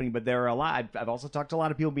that are happening. But there are a lot. I've also talked to a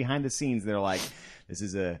lot of people behind the scenes. They're like, this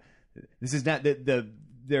is not the.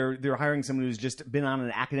 They're hiring someone who's just been on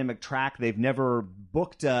an academic track. They've never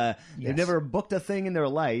booked a thing in their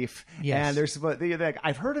life. Yes. And they're like,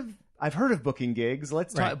 I've heard of booking gigs.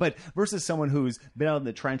 Let's talk. But versus someone who's been out in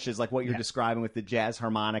the trenches, like what you're describing with the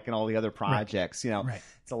Jazzharmonic and all the other projects.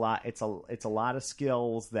 It's a lot. It's a lot of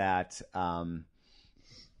skills that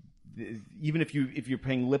even if you're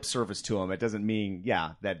paying lip service to them, it doesn't mean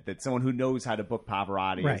that someone who knows how to book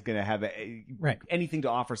Pavarotti is going to have anything to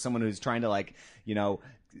offer someone who's trying to, like, you know,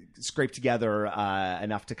 scrape together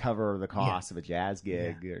enough to cover the cost of a jazz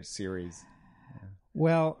gig or series.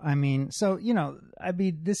 Well, I mean, so, you know,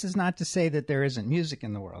 this is not to say that there isn't music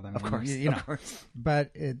in the world. I mean, of course, you know,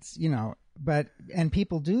 but it's, you know, and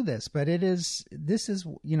people do this, but this is,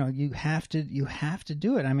 you know, you have to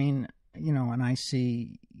do it. I mean, you know, when I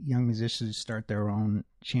see young musicians start their own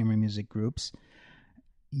chamber music groups,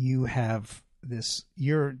 you have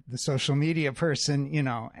you're the social media person, you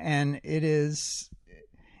know, and it is,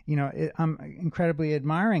 you know, I'm incredibly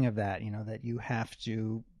admiring of that, you know, that you have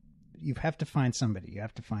to find somebody. You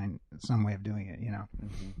have to find some way of doing it, you know.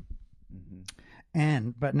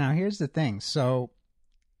 But now here's the thing. So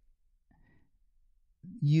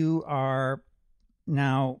you are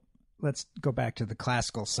now, let's go back to the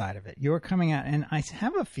classical side of it. You're coming out, and I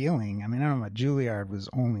have a feeling, I mean, I don't know, Juilliard was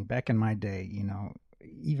only, back in my day, you know,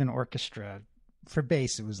 even orchestra, for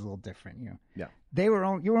bass, it was a little different, you know. Yeah. You were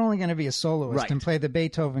only going to be a soloist and play the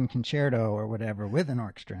Beethoven concerto or whatever with an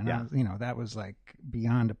orchestra. And I was, you know, that was like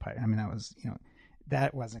beyond I mean, that was, you know,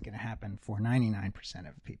 that wasn't going to happen for 99%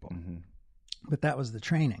 of people. But that was the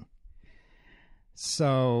training.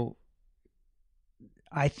 So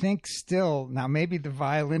I think still now, maybe the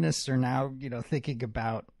violinists are now, you know, thinking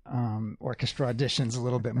about orchestra auditions a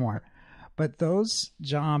little bit more. But those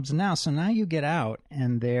jobs now, so now you get out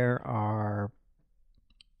and there are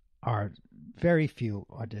very few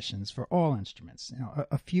auditions for all instruments, you know,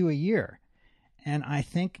 a few a year. And I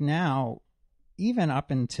think now, even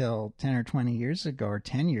up until 10 or 20 years ago or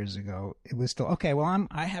 10 years ago, it was still, okay, well,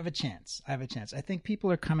 I have a chance. I think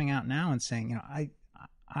people are coming out now and saying, you know,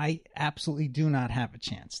 I absolutely do not have a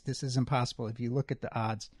chance. This is impossible. If you look at the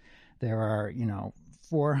odds, there are, you know,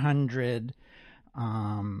 400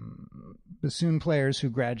 bassoon players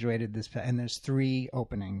who graduated this, and there's 3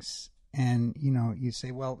 openings. And, you know, you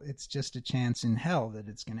say, well, it's just a chance in hell that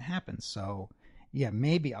it's going to happen. So, yeah,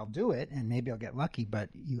 maybe I'll do it and maybe I'll get lucky, but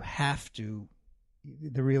you have to,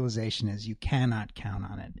 the realization is you cannot count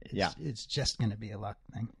on it. It's just going to be a luck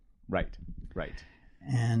thing. Right.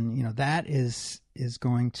 And, you know, that is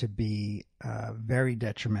going to be very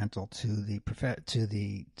detrimental to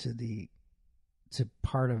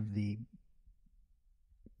part of the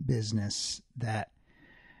business that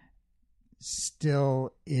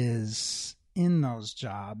still is in those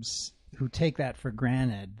jobs, who take that for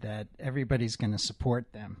granted that everybody's going to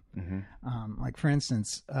support them. Like, for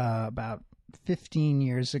instance, about 15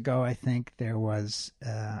 years ago, I think there was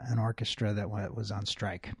an orchestra that was on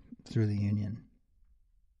strike through the union.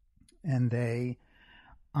 And the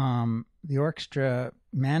orchestra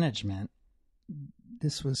management,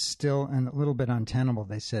 this was still a little bit untenable.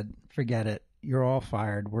 They said, forget it. You're all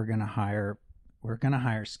fired. We're going to hire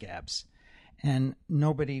scabs. And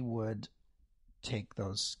nobody would take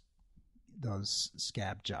those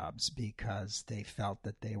scab jobs because they felt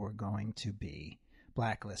that they were going to be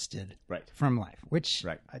blacklisted from life, which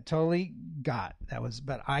I totally got.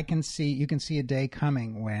 But you can see a day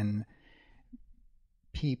coming when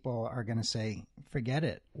people are going to say, forget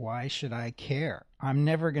it. Why should I care? I'm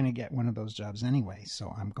never going to get one of those jobs anyway,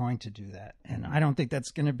 so I'm going to do that. And I don't think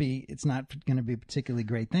it's not going to be a particularly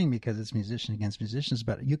great thing because it's musician against musicians,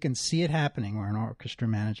 but you can see it happening where an orchestra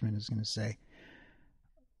management is going to say,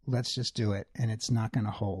 let's just do it, and it's not going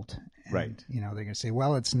to hold. And, you know, they're going to say,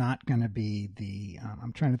 well, it's not going to be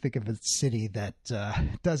I'm trying to think of a city that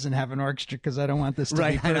doesn't have an orchestra because I don't want this to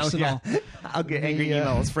be personal. I'll get angry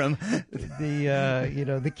emails from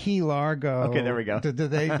the Key Largo. Okay, there we go.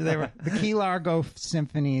 The Key Largo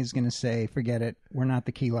Symphony is going to say, forget it. We're not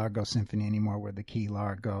the Key Largo Symphony anymore. We're the Key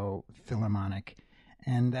Largo Philharmonic.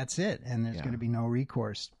 And that's it. And there's going to be no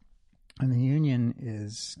recourse. And the union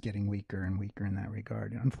is getting weaker and weaker in that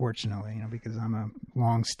regard, unfortunately, you know, because I'm a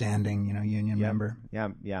long-standing, you know, union member. Yeah,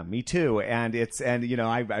 me too. And you know,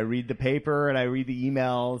 I read the paper and I read the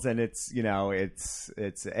emails, and it's, you know, it's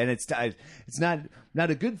not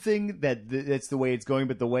a good thing that it's the way it's going,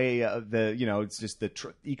 but the way you know, it's just the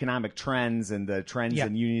economic trends and the trends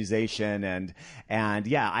in unionization,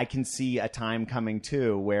 and I can see a time coming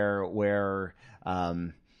too where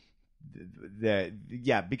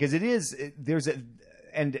because it's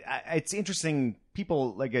interesting,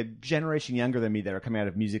 people like a generation younger than me that are coming out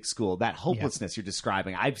of music school, that hopelessness you're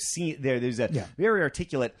describing. I've seen there's a very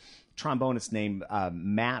articulate trombonist named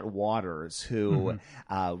Matt Waters, who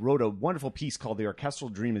wrote a wonderful piece called "The Orchestral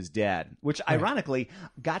Dream Is Dead," which ironically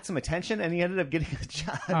got some attention, and he ended up getting a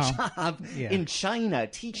job in China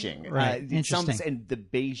teaching in the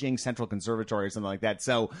Beijing Central Conservatory or something like that.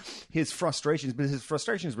 So his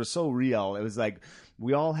frustrations were so real. It was like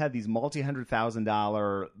we all had these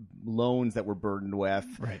multi-$100,000 loans that we're burdened with,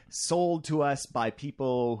 sold to us by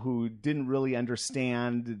people who didn't really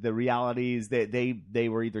understand the realities. They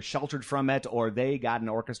were either sheltered from it or they got an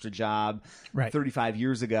orchestra job 35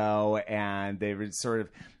 years ago, and they were sort of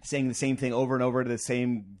saying the same thing over and over to the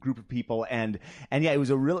same group of people. And yeah,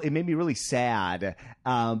 it made me really sad,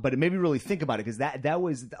 but it made me really think about it, because that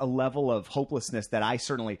was a level of hopelessness that I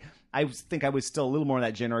think I was still a little more in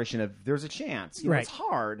that generation of there's a chance. It's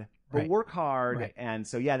hard, but work hard. And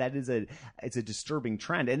so, yeah, it's a disturbing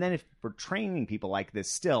trend. And then if we're training people like this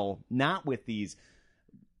still, not with these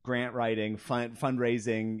grant writing,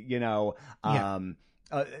 fundraising,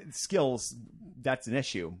 skills, that's an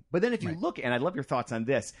issue. But then if you look, and I'd love your thoughts on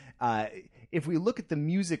this, if we look at the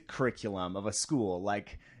music curriculum of a school,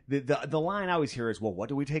 like the line I always hear is, well, what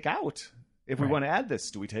do we take out? If we want to add this,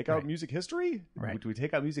 do we take out music history? Do we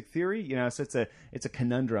take out music theory? So it's a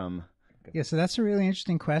conundrum. Yeah, so that's a really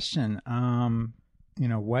interesting question.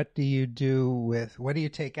 What do you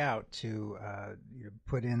take out to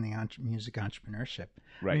put in the music entrepreneurship?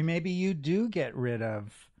 I mean, maybe you do get rid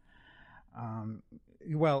of,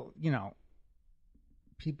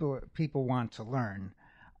 people want to learn.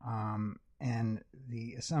 And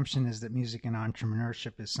the assumption is that music and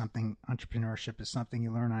entrepreneurship is something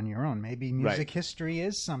you learn on your own. Maybe music history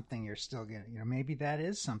is something you're still getting, maybe that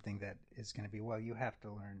is something that is going to be, you have to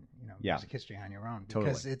learn, music history on your own,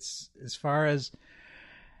 because it's, as far as,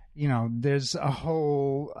 there's a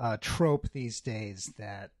whole trope these days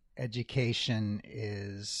that education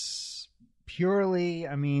is purely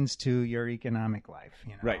a means to your economic life,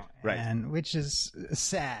 and which is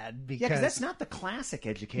sad, because because that's not the classic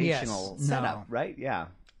educational setup, right? Yeah,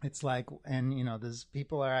 it's like, and there's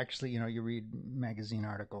people are actually, you read magazine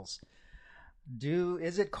articles.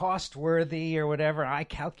 Is it cost worthy or whatever? I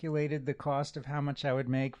calculated the cost of how much I would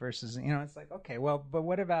make versus, it's like, okay, well, but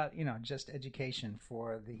what about, just education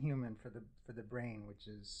for the human, for the brain, which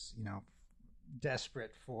is,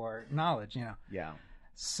 desperate for knowledge, Yeah.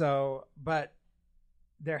 So, but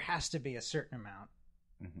there has to be a certain amount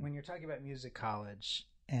when you're talking about music college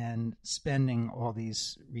and spending all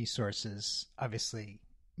these resources. Obviously,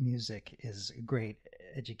 music is a great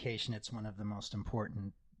education. It's one of the most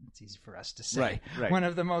important, it's easy for us to say, one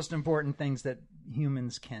of the most important things that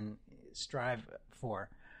humans can strive for.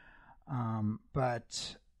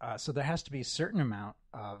 So there has to be a certain amount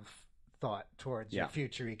of thought towards your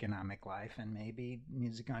future economic life, and maybe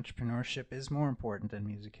music entrepreneurship is more important than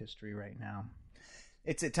music history right now.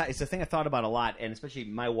 It's a thing I thought about a lot, and especially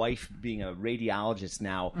my wife being a radiologist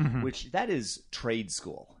now, which that is trade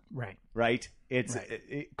school, right? It's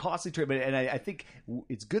costly trade, and I think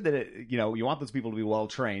it's good that you want those people to be well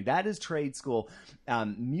trained. That is trade school.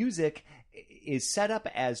 Music is set up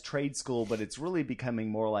as trade school, but it's really becoming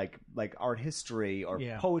more like art history or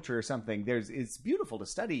poetry or something. It's beautiful to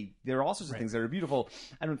study. There are all sorts of things that are beautiful.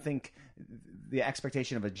 I don't think the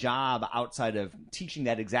expectation of a job outside of teaching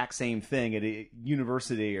that exact same thing at a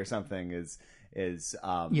university or something is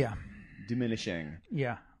diminishing.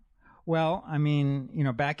 Yeah. Well, I mean,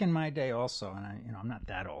 back in my day also, and I'm not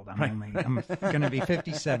that old. I'm going to be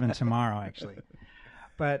 57 tomorrow, actually.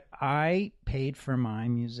 But I paid for my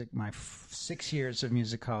 6 years of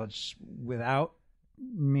music college without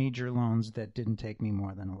major loans that didn't take me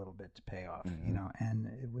more than a little bit to pay off, and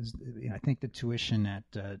it was, I think the tuition at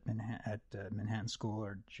Manhattan School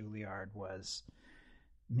or Juilliard was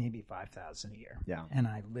maybe $5,000 a year. Yeah. And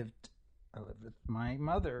I lived with my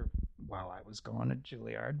mother while I was going to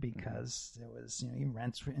Juilliard, because there was,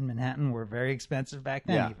 rents in Manhattan were very expensive back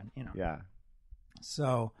then, Yeah.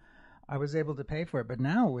 So I was able to pay for it. But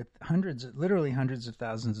now with literally hundreds of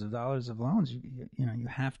thousands of dollars of loans, you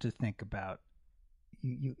have to think about,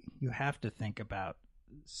 you have to think about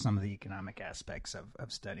some of the economic aspects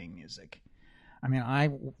of studying music. I mean, I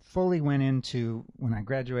fully went into, when I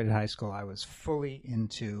graduated high school, I was fully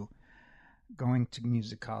into going to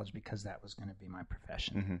music college because that was going to be my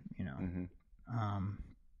profession,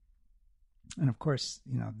 and of course,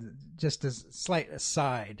 just as a slight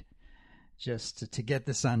aside, just to get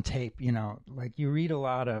this on tape, like you read a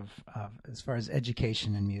lot of as far as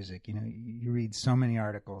education in music, you read so many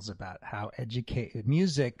articles about how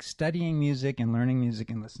studying music and learning music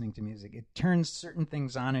and listening to music, it turns certain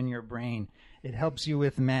things on in your brain. It helps you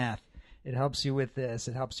with math. It helps you with this.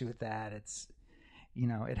 It helps you with that.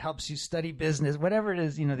 it helps you study business, whatever it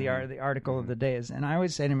is, the article of the day is. And I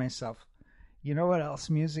always say to myself, you know what else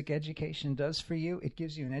music education does for you? It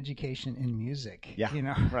gives you an education in music.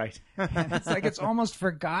 Yeah, right. And it's like it's almost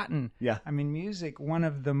forgotten. Yeah. I mean, music, one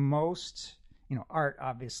of the most, art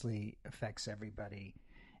obviously affects everybody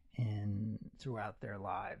throughout their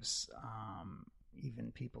lives.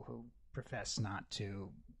 Even people who profess not to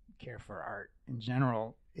care for art in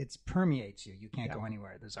general, it permeates you. You can't go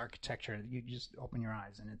anywhere. There's architecture. You just open your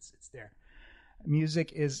eyes and it's there.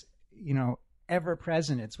 Music is, ever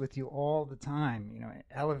present. It's with you all the time.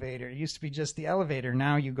 Elevator. It used to be just the elevator.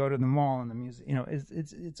 Now you go to the mall and the music.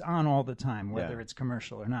 It's on all the time, whether it's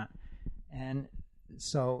commercial or not. And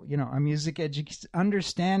so a music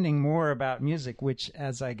understanding more about music, which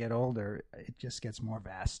as I get older, it just gets more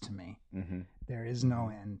vast to me. Mm-hmm. There is no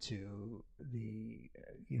end to the.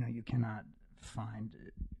 You cannot find.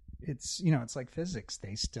 It's it's like physics.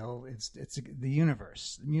 It's the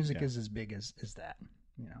universe. Music is as big as that.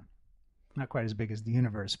 Not quite as big as the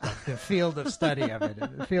universe, but the field of study of it,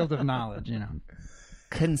 the field of knowledge,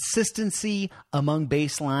 Consistency among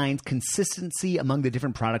bass lines, consistency among the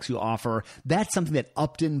different products you offer. That's something that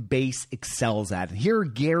Upton Bass excels at. Here are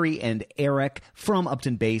Gary and Eric from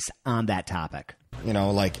Upton Bass on that topic.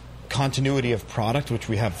 Like continuity of product, which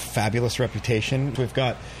we have fabulous reputation. We've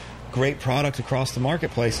got great product across the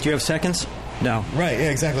marketplace. Do you have seconds? No. Right,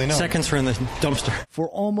 yeah, exactly. No. Seconds are in the dumpster. For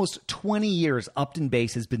almost 20 years, Upton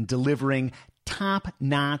Bass has been delivering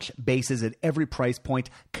top-notch basses at every price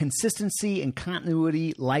point, consistency and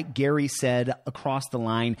continuity, like Gary said, across the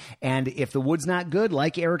line. And if the wood's not good,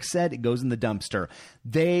 like Eric said, it goes in the dumpster.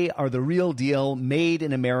 They are the real deal, made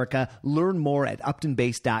in America. Learn more at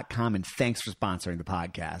uptonbass.com, and thanks for sponsoring the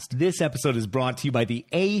podcast. This episode is brought to you by the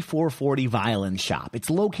A440 Violin Shop.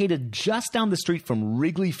 It's located just down the street from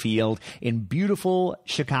Wrigley Field in beautiful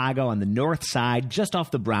Chicago on the north side, just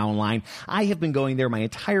off the Brown Line. I have been going there my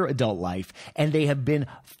entire adult life, and they have been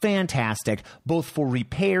fantastic, both for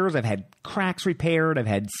repairs. I've had cracks repaired. I've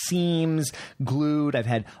had seams glued. I've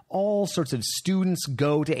had all sorts of students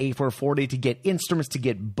go to A440 to get instruments, to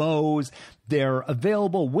get bows. They're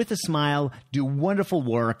available with a smile, do wonderful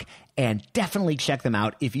work, and definitely check them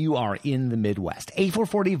out if you are in the Midwest.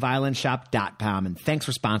 A440violinshop.com, and thanks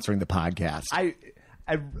for sponsoring the podcast.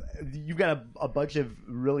 You've got a bunch of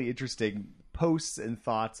really interesting posts and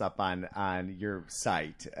thoughts up on your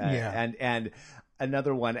site, and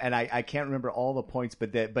another one, and I can't remember all the points,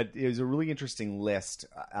 but it was a really interesting list.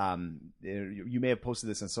 You may have posted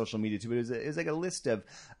this on social media too, but it was like a list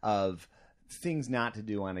of things not to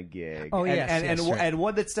do on a gig. Oh, and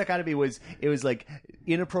one that stuck out to me was it was like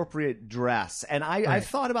inappropriate dress, and I've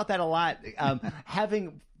thought about that a lot,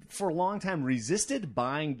 having for a long time resisted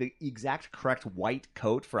buying the exact correct white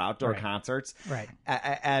coat for outdoor concerts. Right.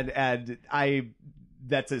 And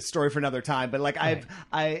that's a story for another time. But like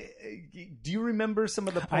do you remember some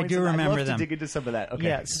of the points? I do remember them. I'd love to dig into some of that. Okay.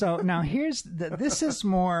 Yeah. So now this is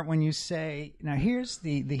more when you say, now here's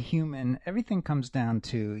the human, everything comes down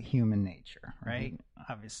to human nature, right?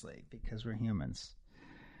 Mm-hmm. Obviously, because we're humans.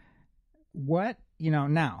 Now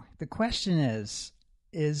the question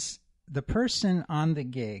is the person on the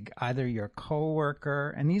gig, either your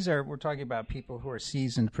coworker, and we're talking about people who are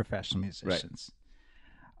seasoned professional musicians.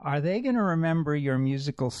 Right. Are they going to remember your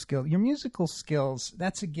musical skill? Your musical skills,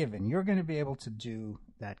 that's a given. You're going to be able to do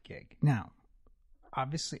that gig. Now,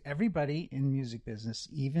 obviously, everybody in music business,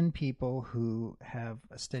 even people who have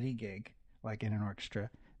a steady gig, like in an orchestra,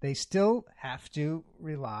 they still have to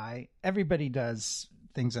rely. Everybody does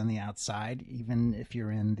things on the outside. Even if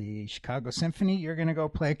you're in the Chicago Symphony, you're going to go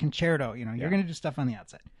play a concerto. You're going to do stuff on the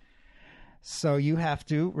outside. So you have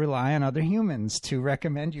to rely on other humans to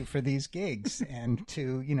recommend you for these gigs and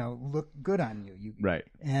to, look good on you. Right.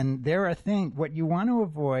 And there are things, what you want to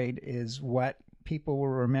avoid is what people will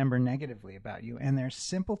remember negatively about you. And there's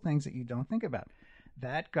simple things that you don't think about.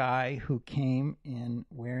 That guy who came in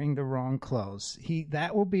wearing the wrong clothes,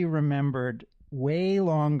 that will be remembered way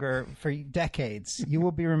longer, for decades. You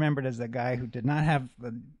will be remembered as the guy who did not have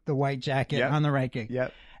the white jacket on the right gig.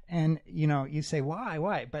 Yep. And, you say,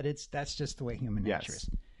 why? But that's just the way human nature is.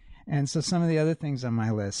 And so some of the other things on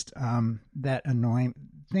my list that annoy,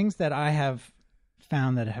 things that I have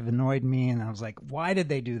found that have annoyed me, and I was like, why did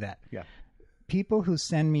they do that? Yeah. People who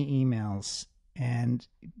send me emails, and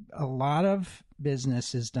a lot of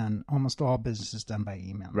business is done, almost all business is done by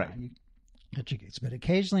email. Right. But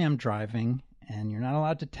occasionally I'm driving, and you're not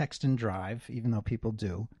allowed to text and drive, even though people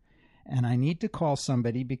do. and I need to call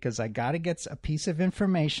somebody because I got to get a piece of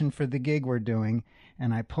information for the gig we're doing.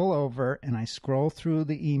 And I pull over and I scroll through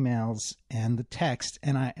the emails and the text,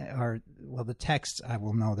 and the text, I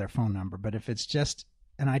will know their phone number. But if it's just,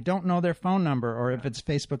 and I don't know their phone number, or if it's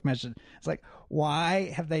Facebook message, it's like,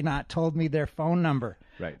 why have they not told me their phone number?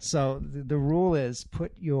 Right. So the rule is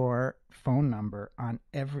put your phone number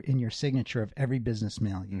in your signature of every business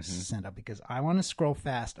mail you send out, because I want to scroll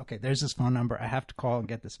fast. Okay, there's this phone number. I have to call and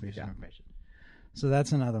get this piece of information. So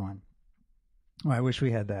that's another one. Well, I wish we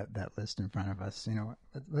had that list in front of us. You know,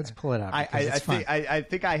 let's pull it up. I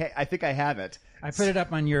think I have it. I put it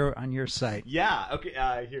up on your site. Yeah. Okay.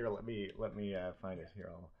 Here, let me find it here.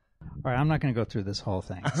 All right. I'm not going to go through this whole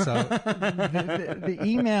thing. So the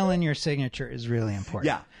email in your signature is really important.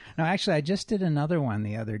 Yeah. Now, actually, I just did another one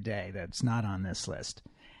the other day that's not on this list,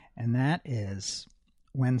 and that is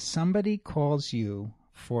when somebody calls you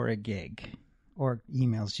for a gig, or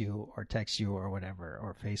emails you, or texts you, or whatever,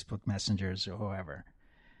 or Facebook messengers, or whoever.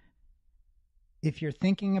 If you're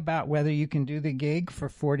thinking about whether you can do the gig for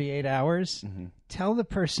 48 hours, tell the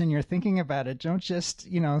person you're thinking about it. Don't just,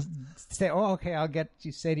 say, oh, okay,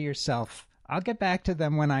 say to yourself, I'll get back to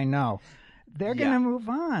them when I know. They're going to move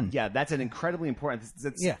on. Yeah, that's an incredibly important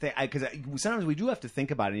thing, because sometimes we do have to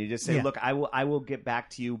think about it. And you just say, look, I will get back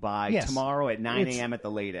to you by tomorrow at 9 a.m. at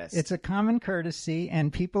the latest. It's a common courtesy,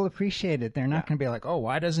 and people appreciate it. They're not going to be like, oh,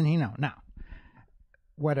 why doesn't he know? No.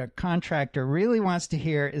 What a contractor really wants to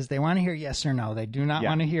hear is they want to hear yes or no. They do not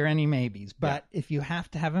want to hear any maybes. But if you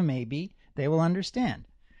have to have a maybe, they will understand.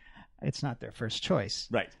 It's not their first choice,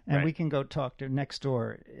 right? And we can go talk to next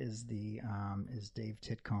door is Dave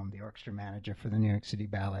Titcomb, the orchestra manager for the New York City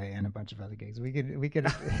Ballet and a bunch of other gigs. We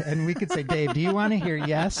could say, Dave, do you want to hear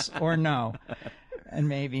yes or no? And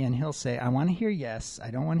maybe, and he'll say, I want to hear yes, I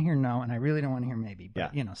don't want to hear no, and I really don't want to hear maybe.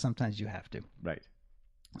 But sometimes you have to. Right.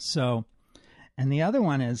 So, and the other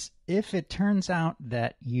one is if it turns out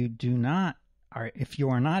that if you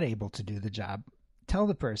are not able to do the job, tell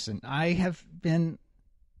the person, I've been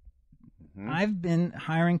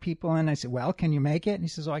hiring people, and I said, well, can you make it? And he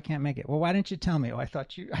says, oh, I can't make it. Well, why didn't you tell me? Oh, I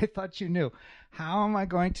thought you knew. How am I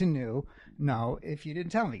going to know if you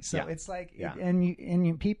didn't tell me? So it's like,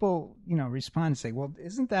 people, respond and say, well,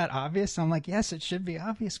 isn't that obvious? I'm like, yes, it should be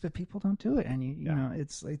obvious, but people don't do it. And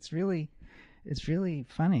it's really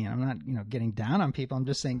funny. I'm not, getting down on people. I'm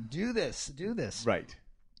just saying, do this. Right.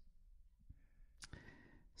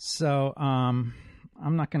 So,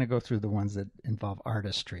 I'm not going to go through the ones that involve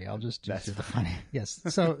artistry. I'll just do the funny. Yes.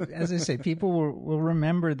 So as I say, people will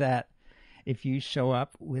remember that if you show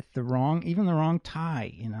up with even the wrong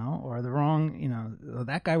tie, or the wrong,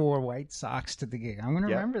 that guy wore white socks to the gig. I'm going to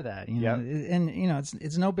remember that, and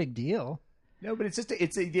it's no big deal. No, but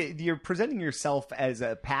you're presenting yourself as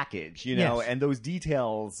a package, and those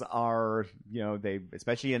details are, they,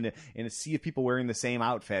 especially in a sea of people wearing the same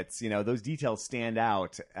outfits, those details stand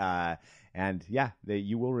out. And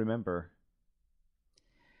you will remember.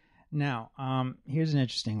 Now, here's an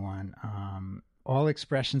interesting one. All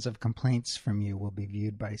expressions of complaints from you will be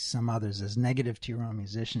viewed by some others as negative to your own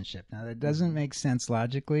musicianship. Now, that doesn't make sense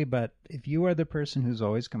logically, but if you are the person who's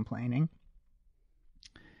always complaining,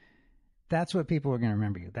 that's what people are going to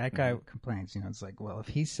remember you. That guy complains, it's like, well, if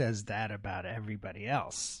he says that about everybody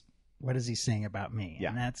else, what is he saying about me? Yeah.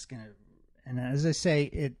 And that's going to, and as I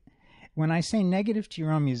say, when I say negative to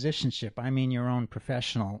your own musicianship, I mean your own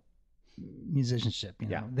professional musicianship.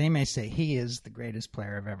 They may say he is the greatest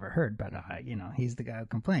player I've ever heard, but he's the guy who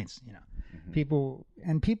complains. People,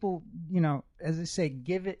 as I say,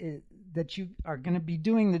 give it that you are going to be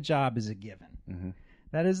doing the job is a given. Mm-hmm.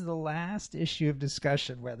 That is the last issue of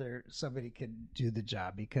discussion, whether somebody could do the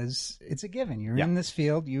job, because it's a given. You're in this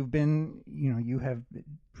field. You've been, you have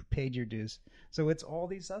paid your dues. So it's all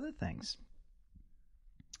these other things.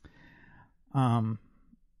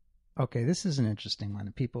 Okay, this is an interesting one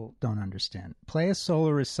that people don't understand. Play a solo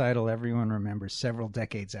recital everyone remembers several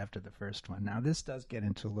decades after the first one. Now, this does get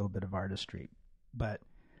into a little bit of artistry, but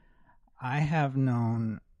I have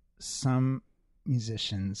known some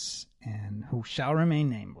musicians, and who shall remain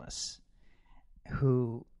nameless,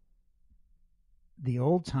 who the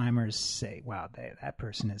old timers say, wow, that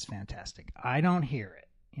person is fantastic. I don't hear it.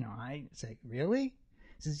 I say, really?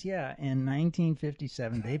 He says, yeah, in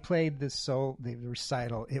 1957, they played the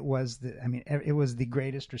recital. It was the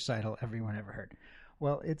greatest recital everyone ever heard.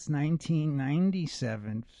 Well, it's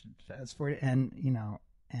 1997, fast forward,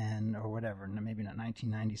 or whatever, maybe not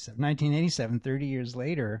 1997, 1987, 30 years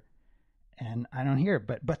later, and I don't hear it.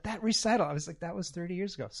 But that recital, I was like, that was 30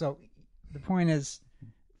 years ago. So the point is,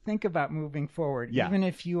 think about moving forward, even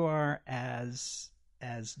if you are as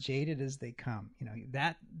jaded as they come.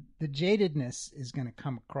 the jadedness is going to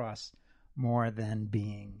come across more than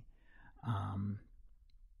being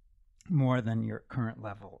more than your current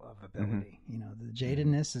level of ability. The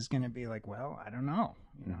jadedness is going to be like, well, I don't know.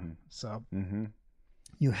 So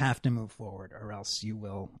you have to move forward, or else you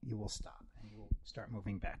will stop and you will start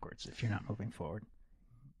moving backwards if you're not moving forward.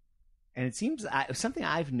 And it seems something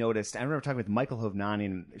I've noticed. I remember talking with Michael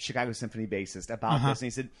Hovnanian, Chicago Symphony bassist, about this, and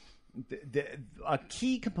he said a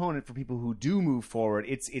key component for people who do move forward,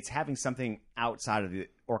 it's having something outside of the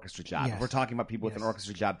orchestra job. Yes. If we're talking about people with an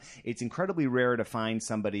orchestra job, it's incredibly rare to find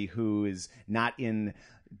somebody who is not in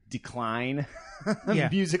decline,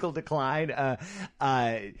 musical decline,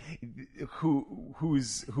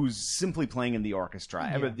 who's simply playing in the orchestra.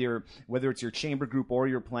 Whether it's your chamber group or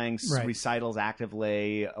you're playing recitals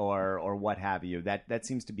actively or what have you. That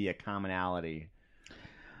seems to be a commonality.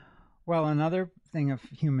 Well, another thing of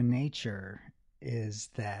human nature is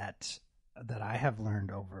that I have learned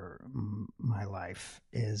over my life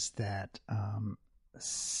is that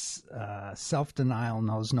self-denial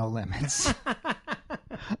knows no limits.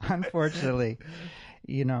 Unfortunately,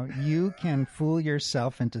 you can fool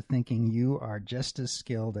yourself into thinking you are just as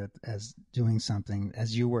skilled as doing something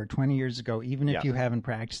as you were 20 years ago, even if you haven't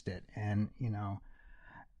practiced it. And,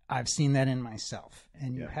 I've seen that in myself,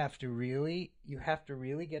 and you have to really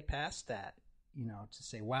get past that, to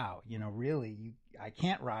say, wow, really, I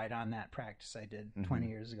can't ride on that practice I did 20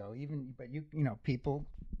 years ago. But people,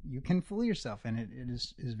 you can fool yourself, and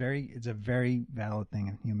it's a very valid thing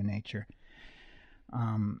in human nature.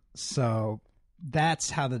 So that's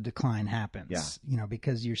how the decline happens,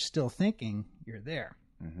 because you're still thinking you're there.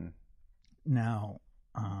 Now,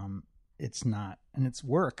 it's not, and it's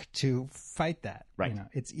work to fight that. Right.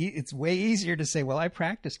 It's way easier to say, well, I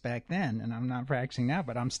practiced back then and I'm not practicing now,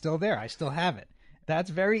 but I'm still there. I still have it.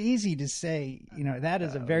 That's very easy to say. That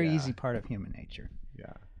is a very easy part of human nature.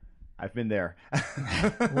 Yeah. I've been there.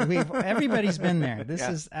 Well, everybody's been there. This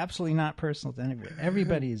is absolutely not personal to anybody.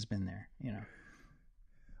 Everybody has been there,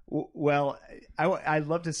 Well, I'd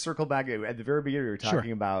love to circle back at the very beginning. We were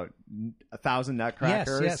talking about 1,000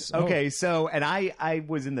 Nutcrackers. Yes. Okay, so, and I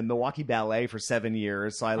was in the Milwaukee Ballet for 7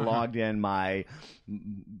 years, so I logged in my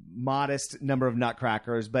modest number of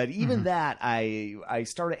Nutcrackers. But even that, I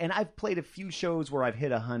started, and I've played a few shows where I've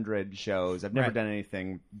hit 100 shows. I've never done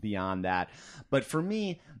anything beyond that. But for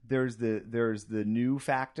me, there's the new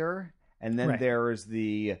factor, and then there's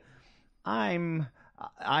the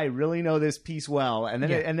I really know this piece well, and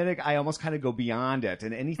then I almost kind of go beyond it,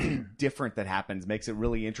 and anything different that happens makes it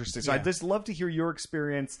really interesting. So I'd just love to hear your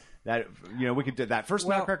experience. That we could do that first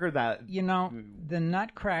Nutcracker. The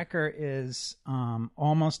Nutcracker is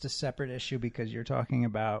almost a separate issue because you're talking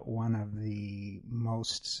about one of the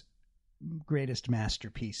greatest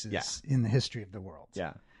masterpieces in the history of the world.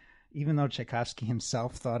 Yeah, even though Tchaikovsky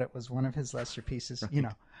himself thought it was one of his lesser pieces,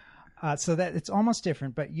 so that it's almost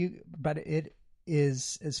different. But it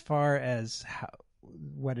is, as far as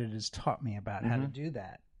what it has taught me about how to do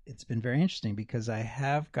that, it's been very interesting because I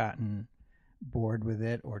have gotten bored with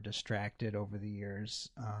it or distracted over the years.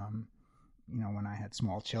 When I had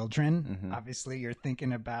small children, obviously you're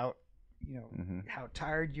thinking about, how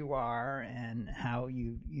tired you are and how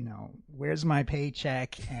where's my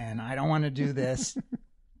paycheck and I don't want to do this.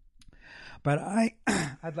 But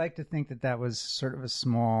I'd like to think that was sort of a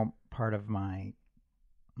small part of my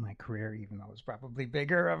career, even though it was probably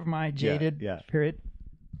bigger of my jaded period.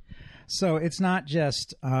 So it's not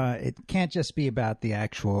just, it can't just be about the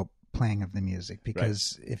actual playing of the music,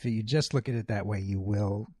 because if you just look at it that way, you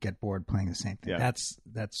will get bored playing the same thing. Yeah.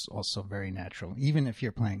 That's also very natural, even if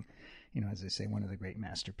you're playing, as I say, one of the great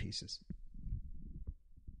masterpieces.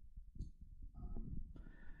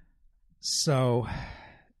 So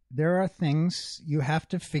there are things you have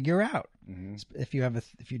to figure out. If you're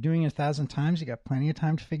doing it 1,000 times, you got plenty of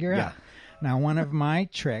time to figure out. Now, one of my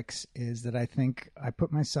tricks is that I think I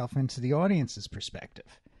put myself into the audience's perspective.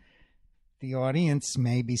 The audience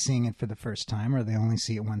may be seeing it for the first time, or they only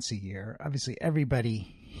see it once a year. Obviously,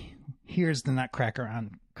 everybody hears the Nutcracker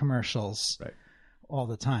on commercials all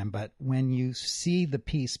the time. But when you see the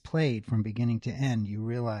piece played from beginning to end, you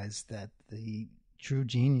realize that the true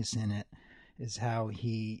genius in it is how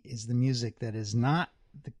he is the music that is not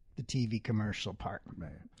the TV commercial part.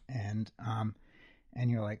 And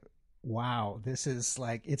you're like, wow, this is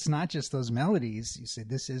like, it's not just those melodies. You say,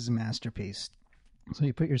 this is a masterpiece. So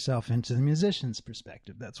you put yourself into the musician's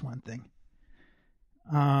perspective. That's one thing.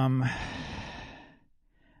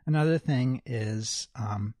 Another thing is,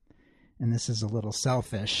 and this is a little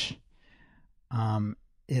selfish,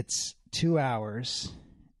 it's 2 hours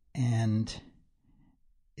and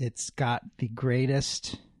it's got the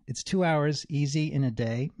greatest it's 2 hours easy in a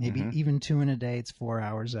day, maybe even 2 in a day. It's 4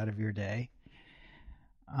 hours out of your day.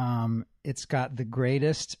 It's got the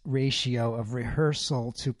greatest ratio of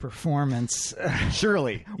rehearsal to performance.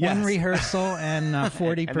 Surely. Yes. One rehearsal and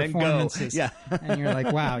 40 and performances. Then go. Yeah. And you're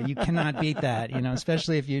like, wow, you cannot beat that,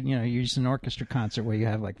 especially if you use an orchestra concert where you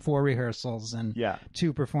have like 4 rehearsals and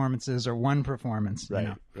 2 performances or 1 performance.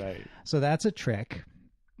 Right, right. So that's a trick.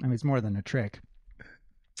 I mean, it's more than a trick.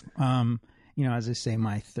 As I say,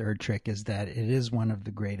 my third trick is that it is one of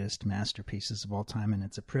the greatest masterpieces of all time, and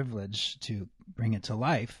it's a privilege to bring it to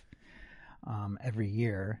life every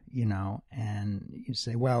year, and you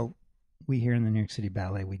say, well, we here in the New York City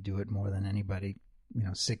Ballet, we do it more than anybody,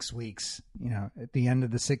 6 weeks. At the end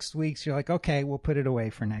of the 6 weeks, you're like, okay, we'll put it away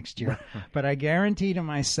for next year. But I guarantee to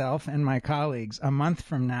myself and my colleagues, a month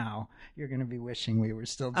from now, you're going to be wishing we were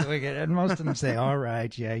still doing it. And most of them say, all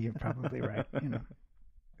right, yeah, you're probably right,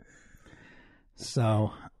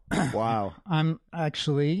 So, wow. I'm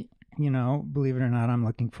actually, believe it or not, I'm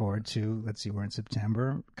looking forward to, let's see, we're in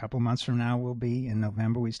September. A couple months from now, we'll be in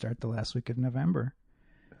November. We start the last week of November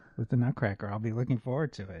with the Nutcracker. I'll be looking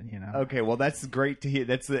forward to it, Okay, well, that's great to hear.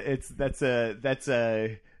 That's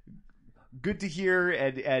good to hear,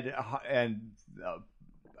 and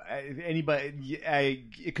anybody,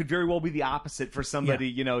 it could very well be the opposite for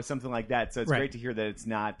somebody, something like that. So it's great to hear that it's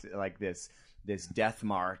not like this death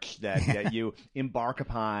march that you embark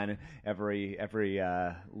upon every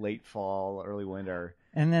late fall, early winter.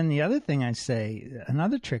 And then the other thing I say,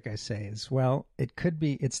 another trick I say is, well,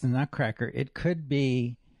 it's the Nutcracker. It could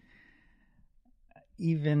be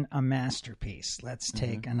even a masterpiece. Let's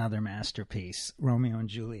take another masterpiece, Romeo and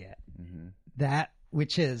Juliet. That,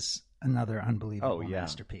 which is another unbelievable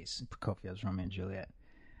masterpiece, Prokofiev's Romeo and Juliet.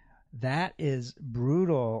 That is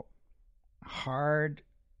brutal, hard,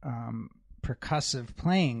 percussive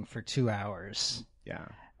playing for 2 hours. Yeah.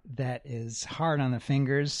 That is hard on the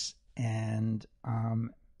fingers, and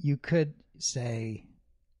you could say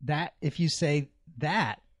that if you say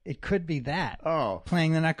that, it could be that. Oh.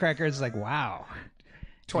 Playing the Nutcracker is like, wow.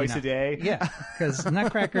 Twice a day? Yeah, because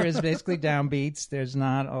Nutcracker is basically downbeats. There's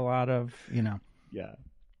not a lot of, Yeah.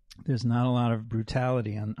 There's not a lot of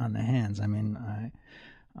brutality on the hands. I mean,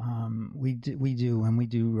 we do when we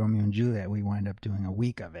do Romeo and Juliet, we wind up doing a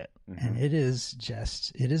week of it, and it is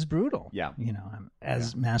brutal. Yeah,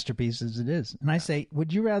 as masterpiece as it is. And I say,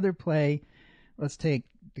 would you rather play? Let's take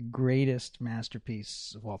the greatest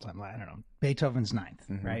masterpiece of all time. I don't know, Beethoven's Ninth,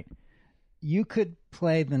 right? You could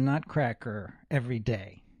play the Nutcracker every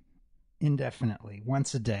day, indefinitely,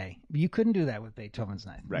 once a day. You couldn't do that with Beethoven's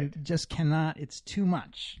Ninth. Right. You just cannot. It's too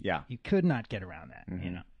much. Yeah. You could not get around that,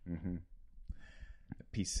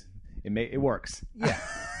 Piece. It works. Yeah.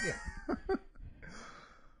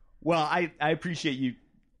 Well, I appreciate you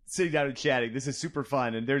sitting down and chatting. This is super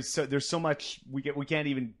fun, and there's so much we can't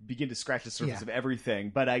even begin to scratch the surface of everything.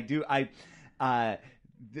 But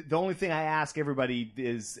the only thing I ask everybody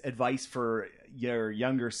is advice for your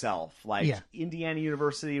younger self, like Indiana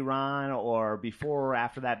University, Ron, or before or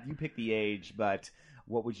after that. You pick the age, but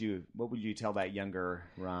what would you tell that younger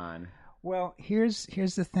Ron? Well, here's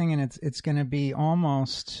the thing, and it's going to be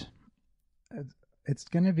almost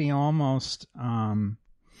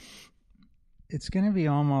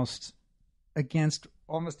against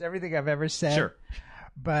almost everything I've ever said. Sure.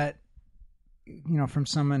 But from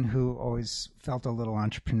someone who always felt a little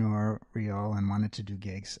entrepreneurial and wanted to do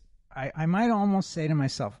gigs, I might almost say to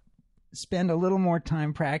myself, spend a little more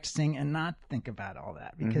time practicing and not think about all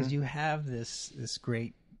that, because you have this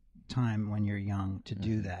great time when you're young to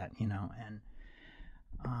do that, and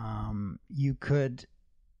you could,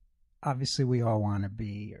 obviously we all want to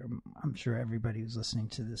be, or I'm sure everybody who's listening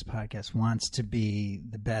to this podcast wants to be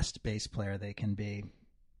the best bass player they can be.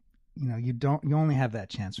 You only have that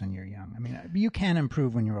chance when you're young. I mean, you can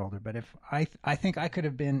improve when you're older, but if I think I could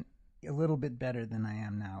have been a little bit better than I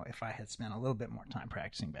am now if I had spent a little bit more time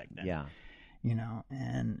practicing back then. Yeah.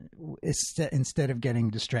 And instead of getting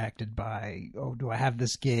distracted by, oh, do I have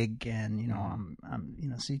this gig? And,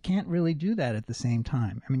 so you can't really do that at the same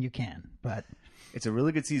time. I mean, you can, but it's a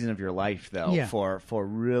really good season of your life, though, for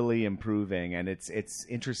really improving. And it's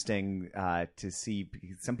interesting to see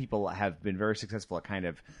some people have been very successful at kind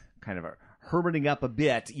of hermiting up a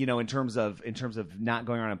bit, in terms of not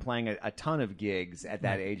going around and playing a ton of gigs at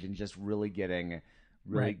that age, and just really getting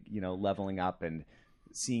leveling up and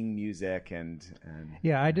seeing music and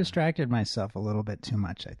I distracted myself a little bit too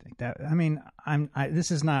much. I think that, I mean,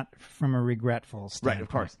 this is not from a regretful standpoint, right? Of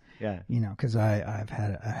course, yeah. Because I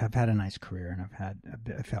have had a nice career, and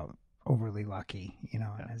I felt overly lucky,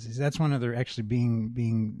 that's one of the actually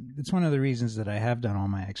it's one of the reasons that I have done all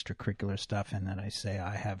my extracurricular stuff, and that I say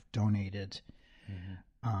I have donated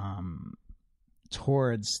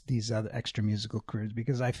towards these other extra musical careers,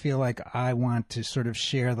 because I feel like I want to sort of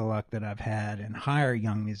share the luck that I've had and hire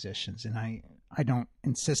young musicians. And I don't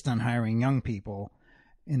insist on hiring young people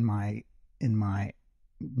in my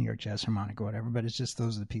New York Jazzharmonic or whatever, but it's just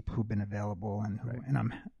those are the people who've been available, and and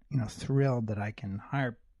I'm thrilled that I can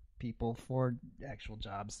hire people for actual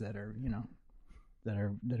jobs that are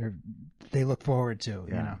they look forward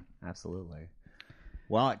to. Absolutely.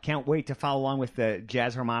 Well, I can't wait to follow along with the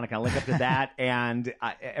Jazzharmonic. I'll look up to that and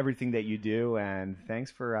everything that you do. And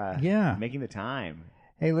thanks for making the time.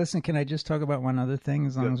 Hey, listen, can I just talk about one other thing?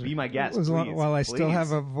 Be my guest, please. While I still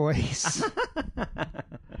have a voice.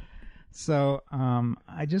 So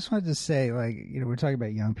I just wanted to say, we're talking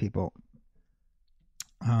about young people.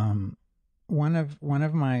 One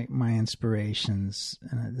of my inspirations,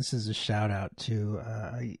 and this is a shout out to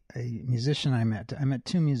a musician I met. I met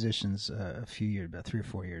two musicians about 3 or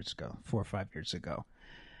 4 years ago, 4 or 5 years ago,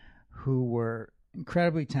 who were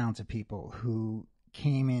incredibly talented people who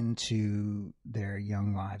came into their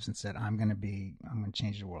young lives and said, I'm going to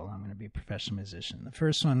change the world. I'm going to be a professional musician. The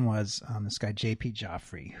first one was this guy, J.P.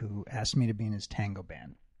 Joffrey, who asked me to be in his tango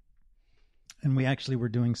band. And we actually were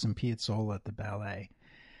doing some piazzolla at the ballet.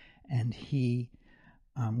 And he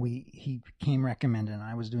came recommended, and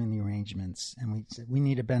I was doing the arrangements, and we said, we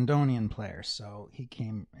need a bandoneon player. So he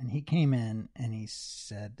came in and he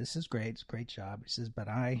said, this is great. It's a great job. He says, but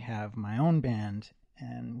I have my own band,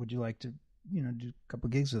 and would you like to, do a couple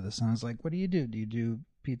gigs with us? And I was like, what do you do? Do you do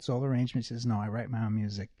piazzolla arrangements? He says, no, I write my own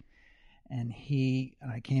music. And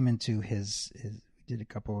I came into his we did a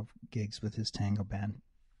couple of gigs with his tango band,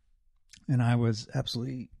 and I was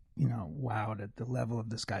absolutely wowed at the level of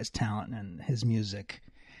this guy's talent and his music.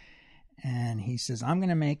 And he says, I'm going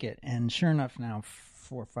to make it. And sure enough, now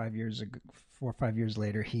 4 or 5 years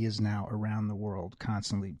later, he is now around the world,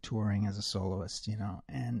 constantly touring as a soloist,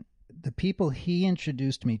 and the people he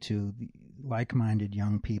introduced me to, the like-minded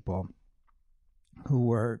young people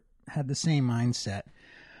who had the same mindset.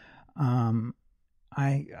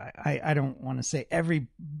 I don't want to say every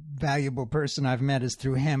valuable person I've met is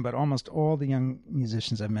through him, but almost all the young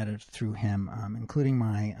musicians I've met are through him, including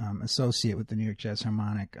my associate with the New York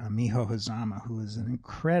Jazzharmonic, Miho Hazama, who is an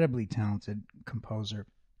incredibly talented composer.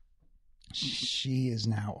 She is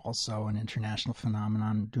now also an international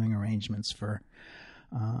phenomenon, doing arrangements for,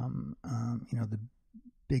 the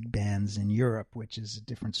big bands in Europe, which is a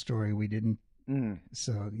different story. We didn't.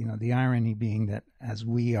 So, the irony being that as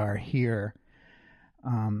we are here,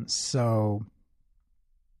 so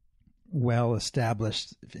well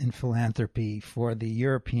established in philanthropy for the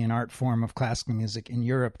European art form of classical music. In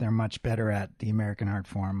Europe, they're much better at the American art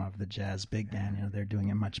form of the jazz big band. They're doing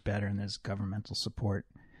it much better, and there's governmental support.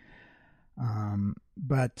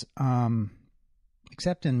 But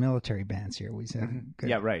except in military bands here, we said, good,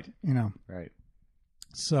 right. Right.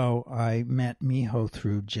 So I met Miho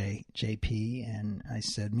through JP, and I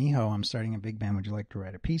said, Miho, I'm starting a big band. Would you like to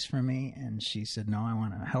write a piece for me? And she said, no, I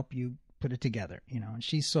want to help you put it together. And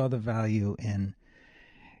she saw the value in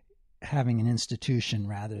having an institution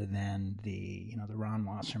rather than the Ron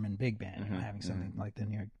Wasserman big band, having something like the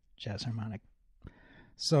New York Jazzharmonic.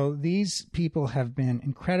 So these people have been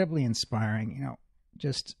incredibly inspiring,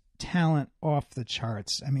 just talent off the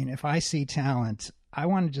charts. I mean, if I see talent, I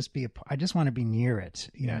want to I just want to be near it.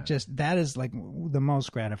 Just that is like the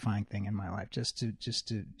most gratifying thing in my life, just to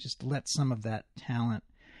let some of that talent,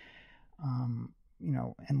 and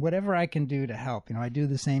whatever I can do to help. I do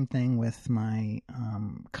the same thing with my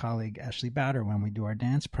colleague Ashley Bowder when we do our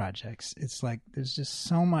dance projects. It's like there's just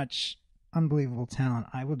so much unbelievable talent.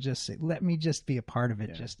 I will just say, let me just be a part of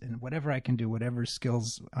it, and whatever I can do, whatever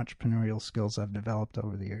skills, entrepreneurial skills I've developed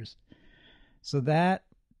over the years. So that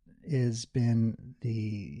has been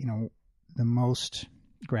the most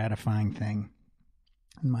gratifying thing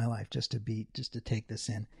in my life, just to take this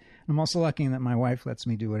in. I'm also lucky in that my wife lets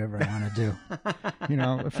me do whatever I want to do.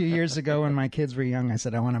 A few years ago when my kids were young, I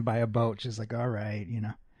said, I want to buy a boat. She's like, all right,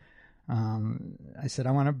 I said,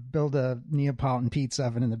 I want to build a Neapolitan pizza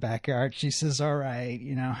oven in the backyard. She says, all right,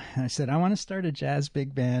 And I said, I want to start a jazz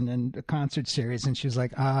big band and a concert series. And she was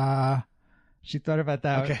like, she thought about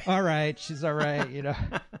that. Okay. All right. She's all right,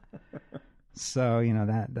 So,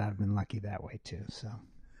 that I've been lucky that way too. So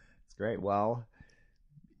it's great. Well,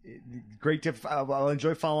 great to I'll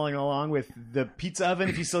enjoy following along with the pizza oven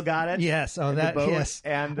if you still got it. Yes. Oh, yes.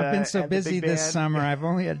 And I've been so busy this summer. I've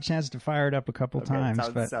only had a chance to fire it up a couple times.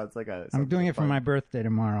 Sounds like I'm doing it for my birthday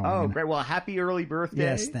tomorrow. Oh, great. Well, happy early birthday.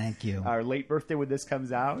 Yes, thank you. Our late birthday when this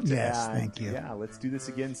comes out. Yes, thank you. Yeah, let's do this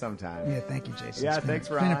again sometime. Yeah, thank you, Jason. Yeah, thanks,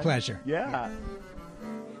 Ron. It's been a pleasure. Yeah.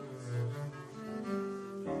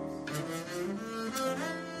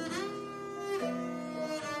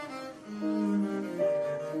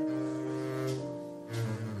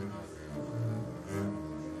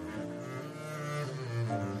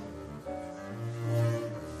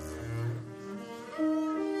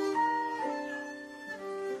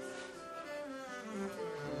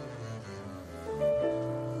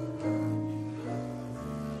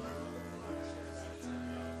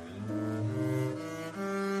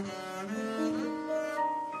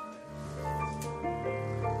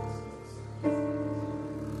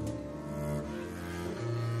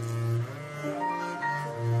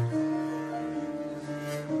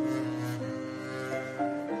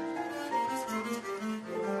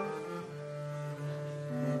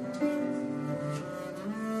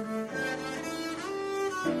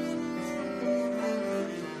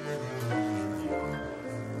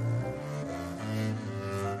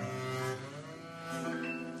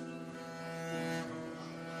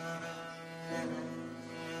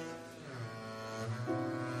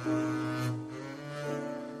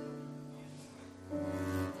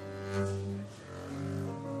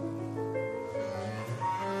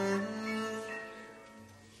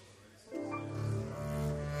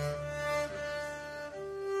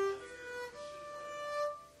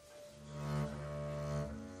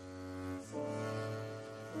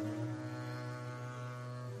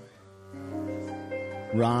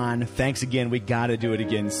 Ron, thanks again. We got to do it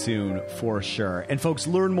again soon for sure. And folks,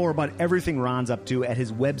 learn more about everything Ron's up to at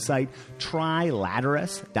his website,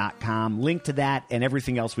 trilaterus.com. Link to that and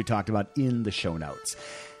everything else we talked about in the show notes.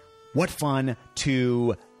 What fun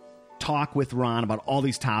to talk with Ron about all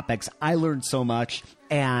these topics. I learned so much,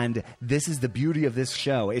 and this is the beauty of this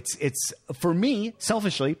show. It's for me,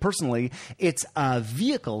 selfishly, personally, it's a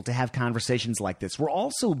vehicle to have conversations like this. We're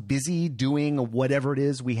all so busy doing whatever it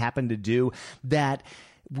is we happen to do that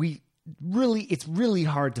it's really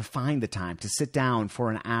hard to find the time to sit down for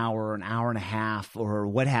an hour and a half, or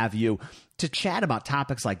what have you, to chat about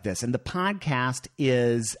topics like this. And the podcast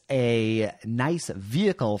is a nice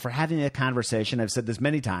vehicle for having a conversation. I've said this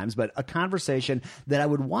many times, but a conversation that I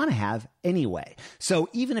would want to have anyway. So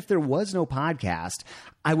even if there was no podcast,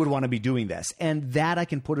 I would want to be doing this. And that I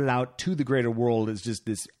can put it out to the greater world is just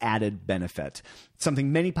this added benefit.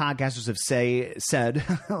 Something many podcasters have said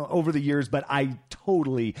over the years, but I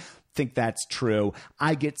totally think that's true.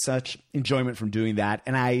 I get such enjoyment from doing that,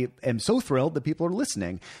 and I am so thrilled that people are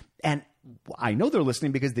listening. And I know they're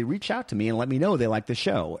listening because they reach out to me and let me know they like the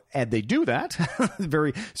show. And they do that,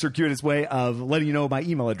 very circuitous way of letting you know my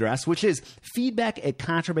email address, which is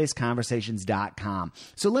feedback@contrabassconversations.com.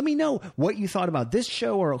 So let me know what you thought about this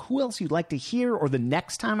show, or who else you'd like to hear, or the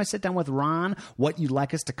next time I sit down with Ron, what you'd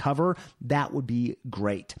like us to cover. That would be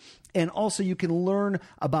great. And also, you can learn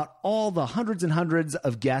about all the hundreds and hundreds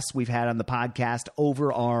of guests we've had on the podcast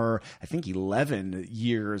over our, I think, 11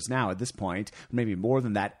 years now at this point, maybe more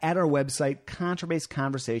than that, at our website,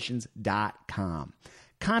 contrabassconversations.com.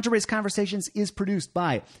 Contrabass Conversations is produced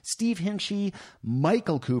by Steve Hinchy,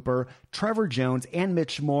 Michael Cooper, Trevor Jones, and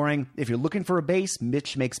Mitch Mooring. If you're looking for a bass,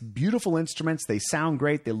 Mitch makes beautiful instruments. They sound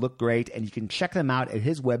great. They look great. And you can check them out at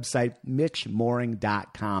his website,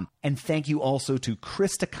 mitchmooring.com. And thank you also to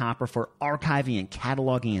Krista Copper for archiving and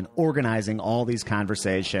cataloging and organizing all these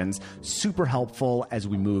conversations. Super helpful as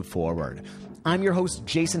we move forward. I'm your host,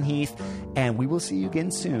 Jason Heath, and we will see you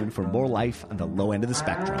again soon for more life on the low end of the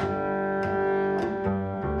spectrum.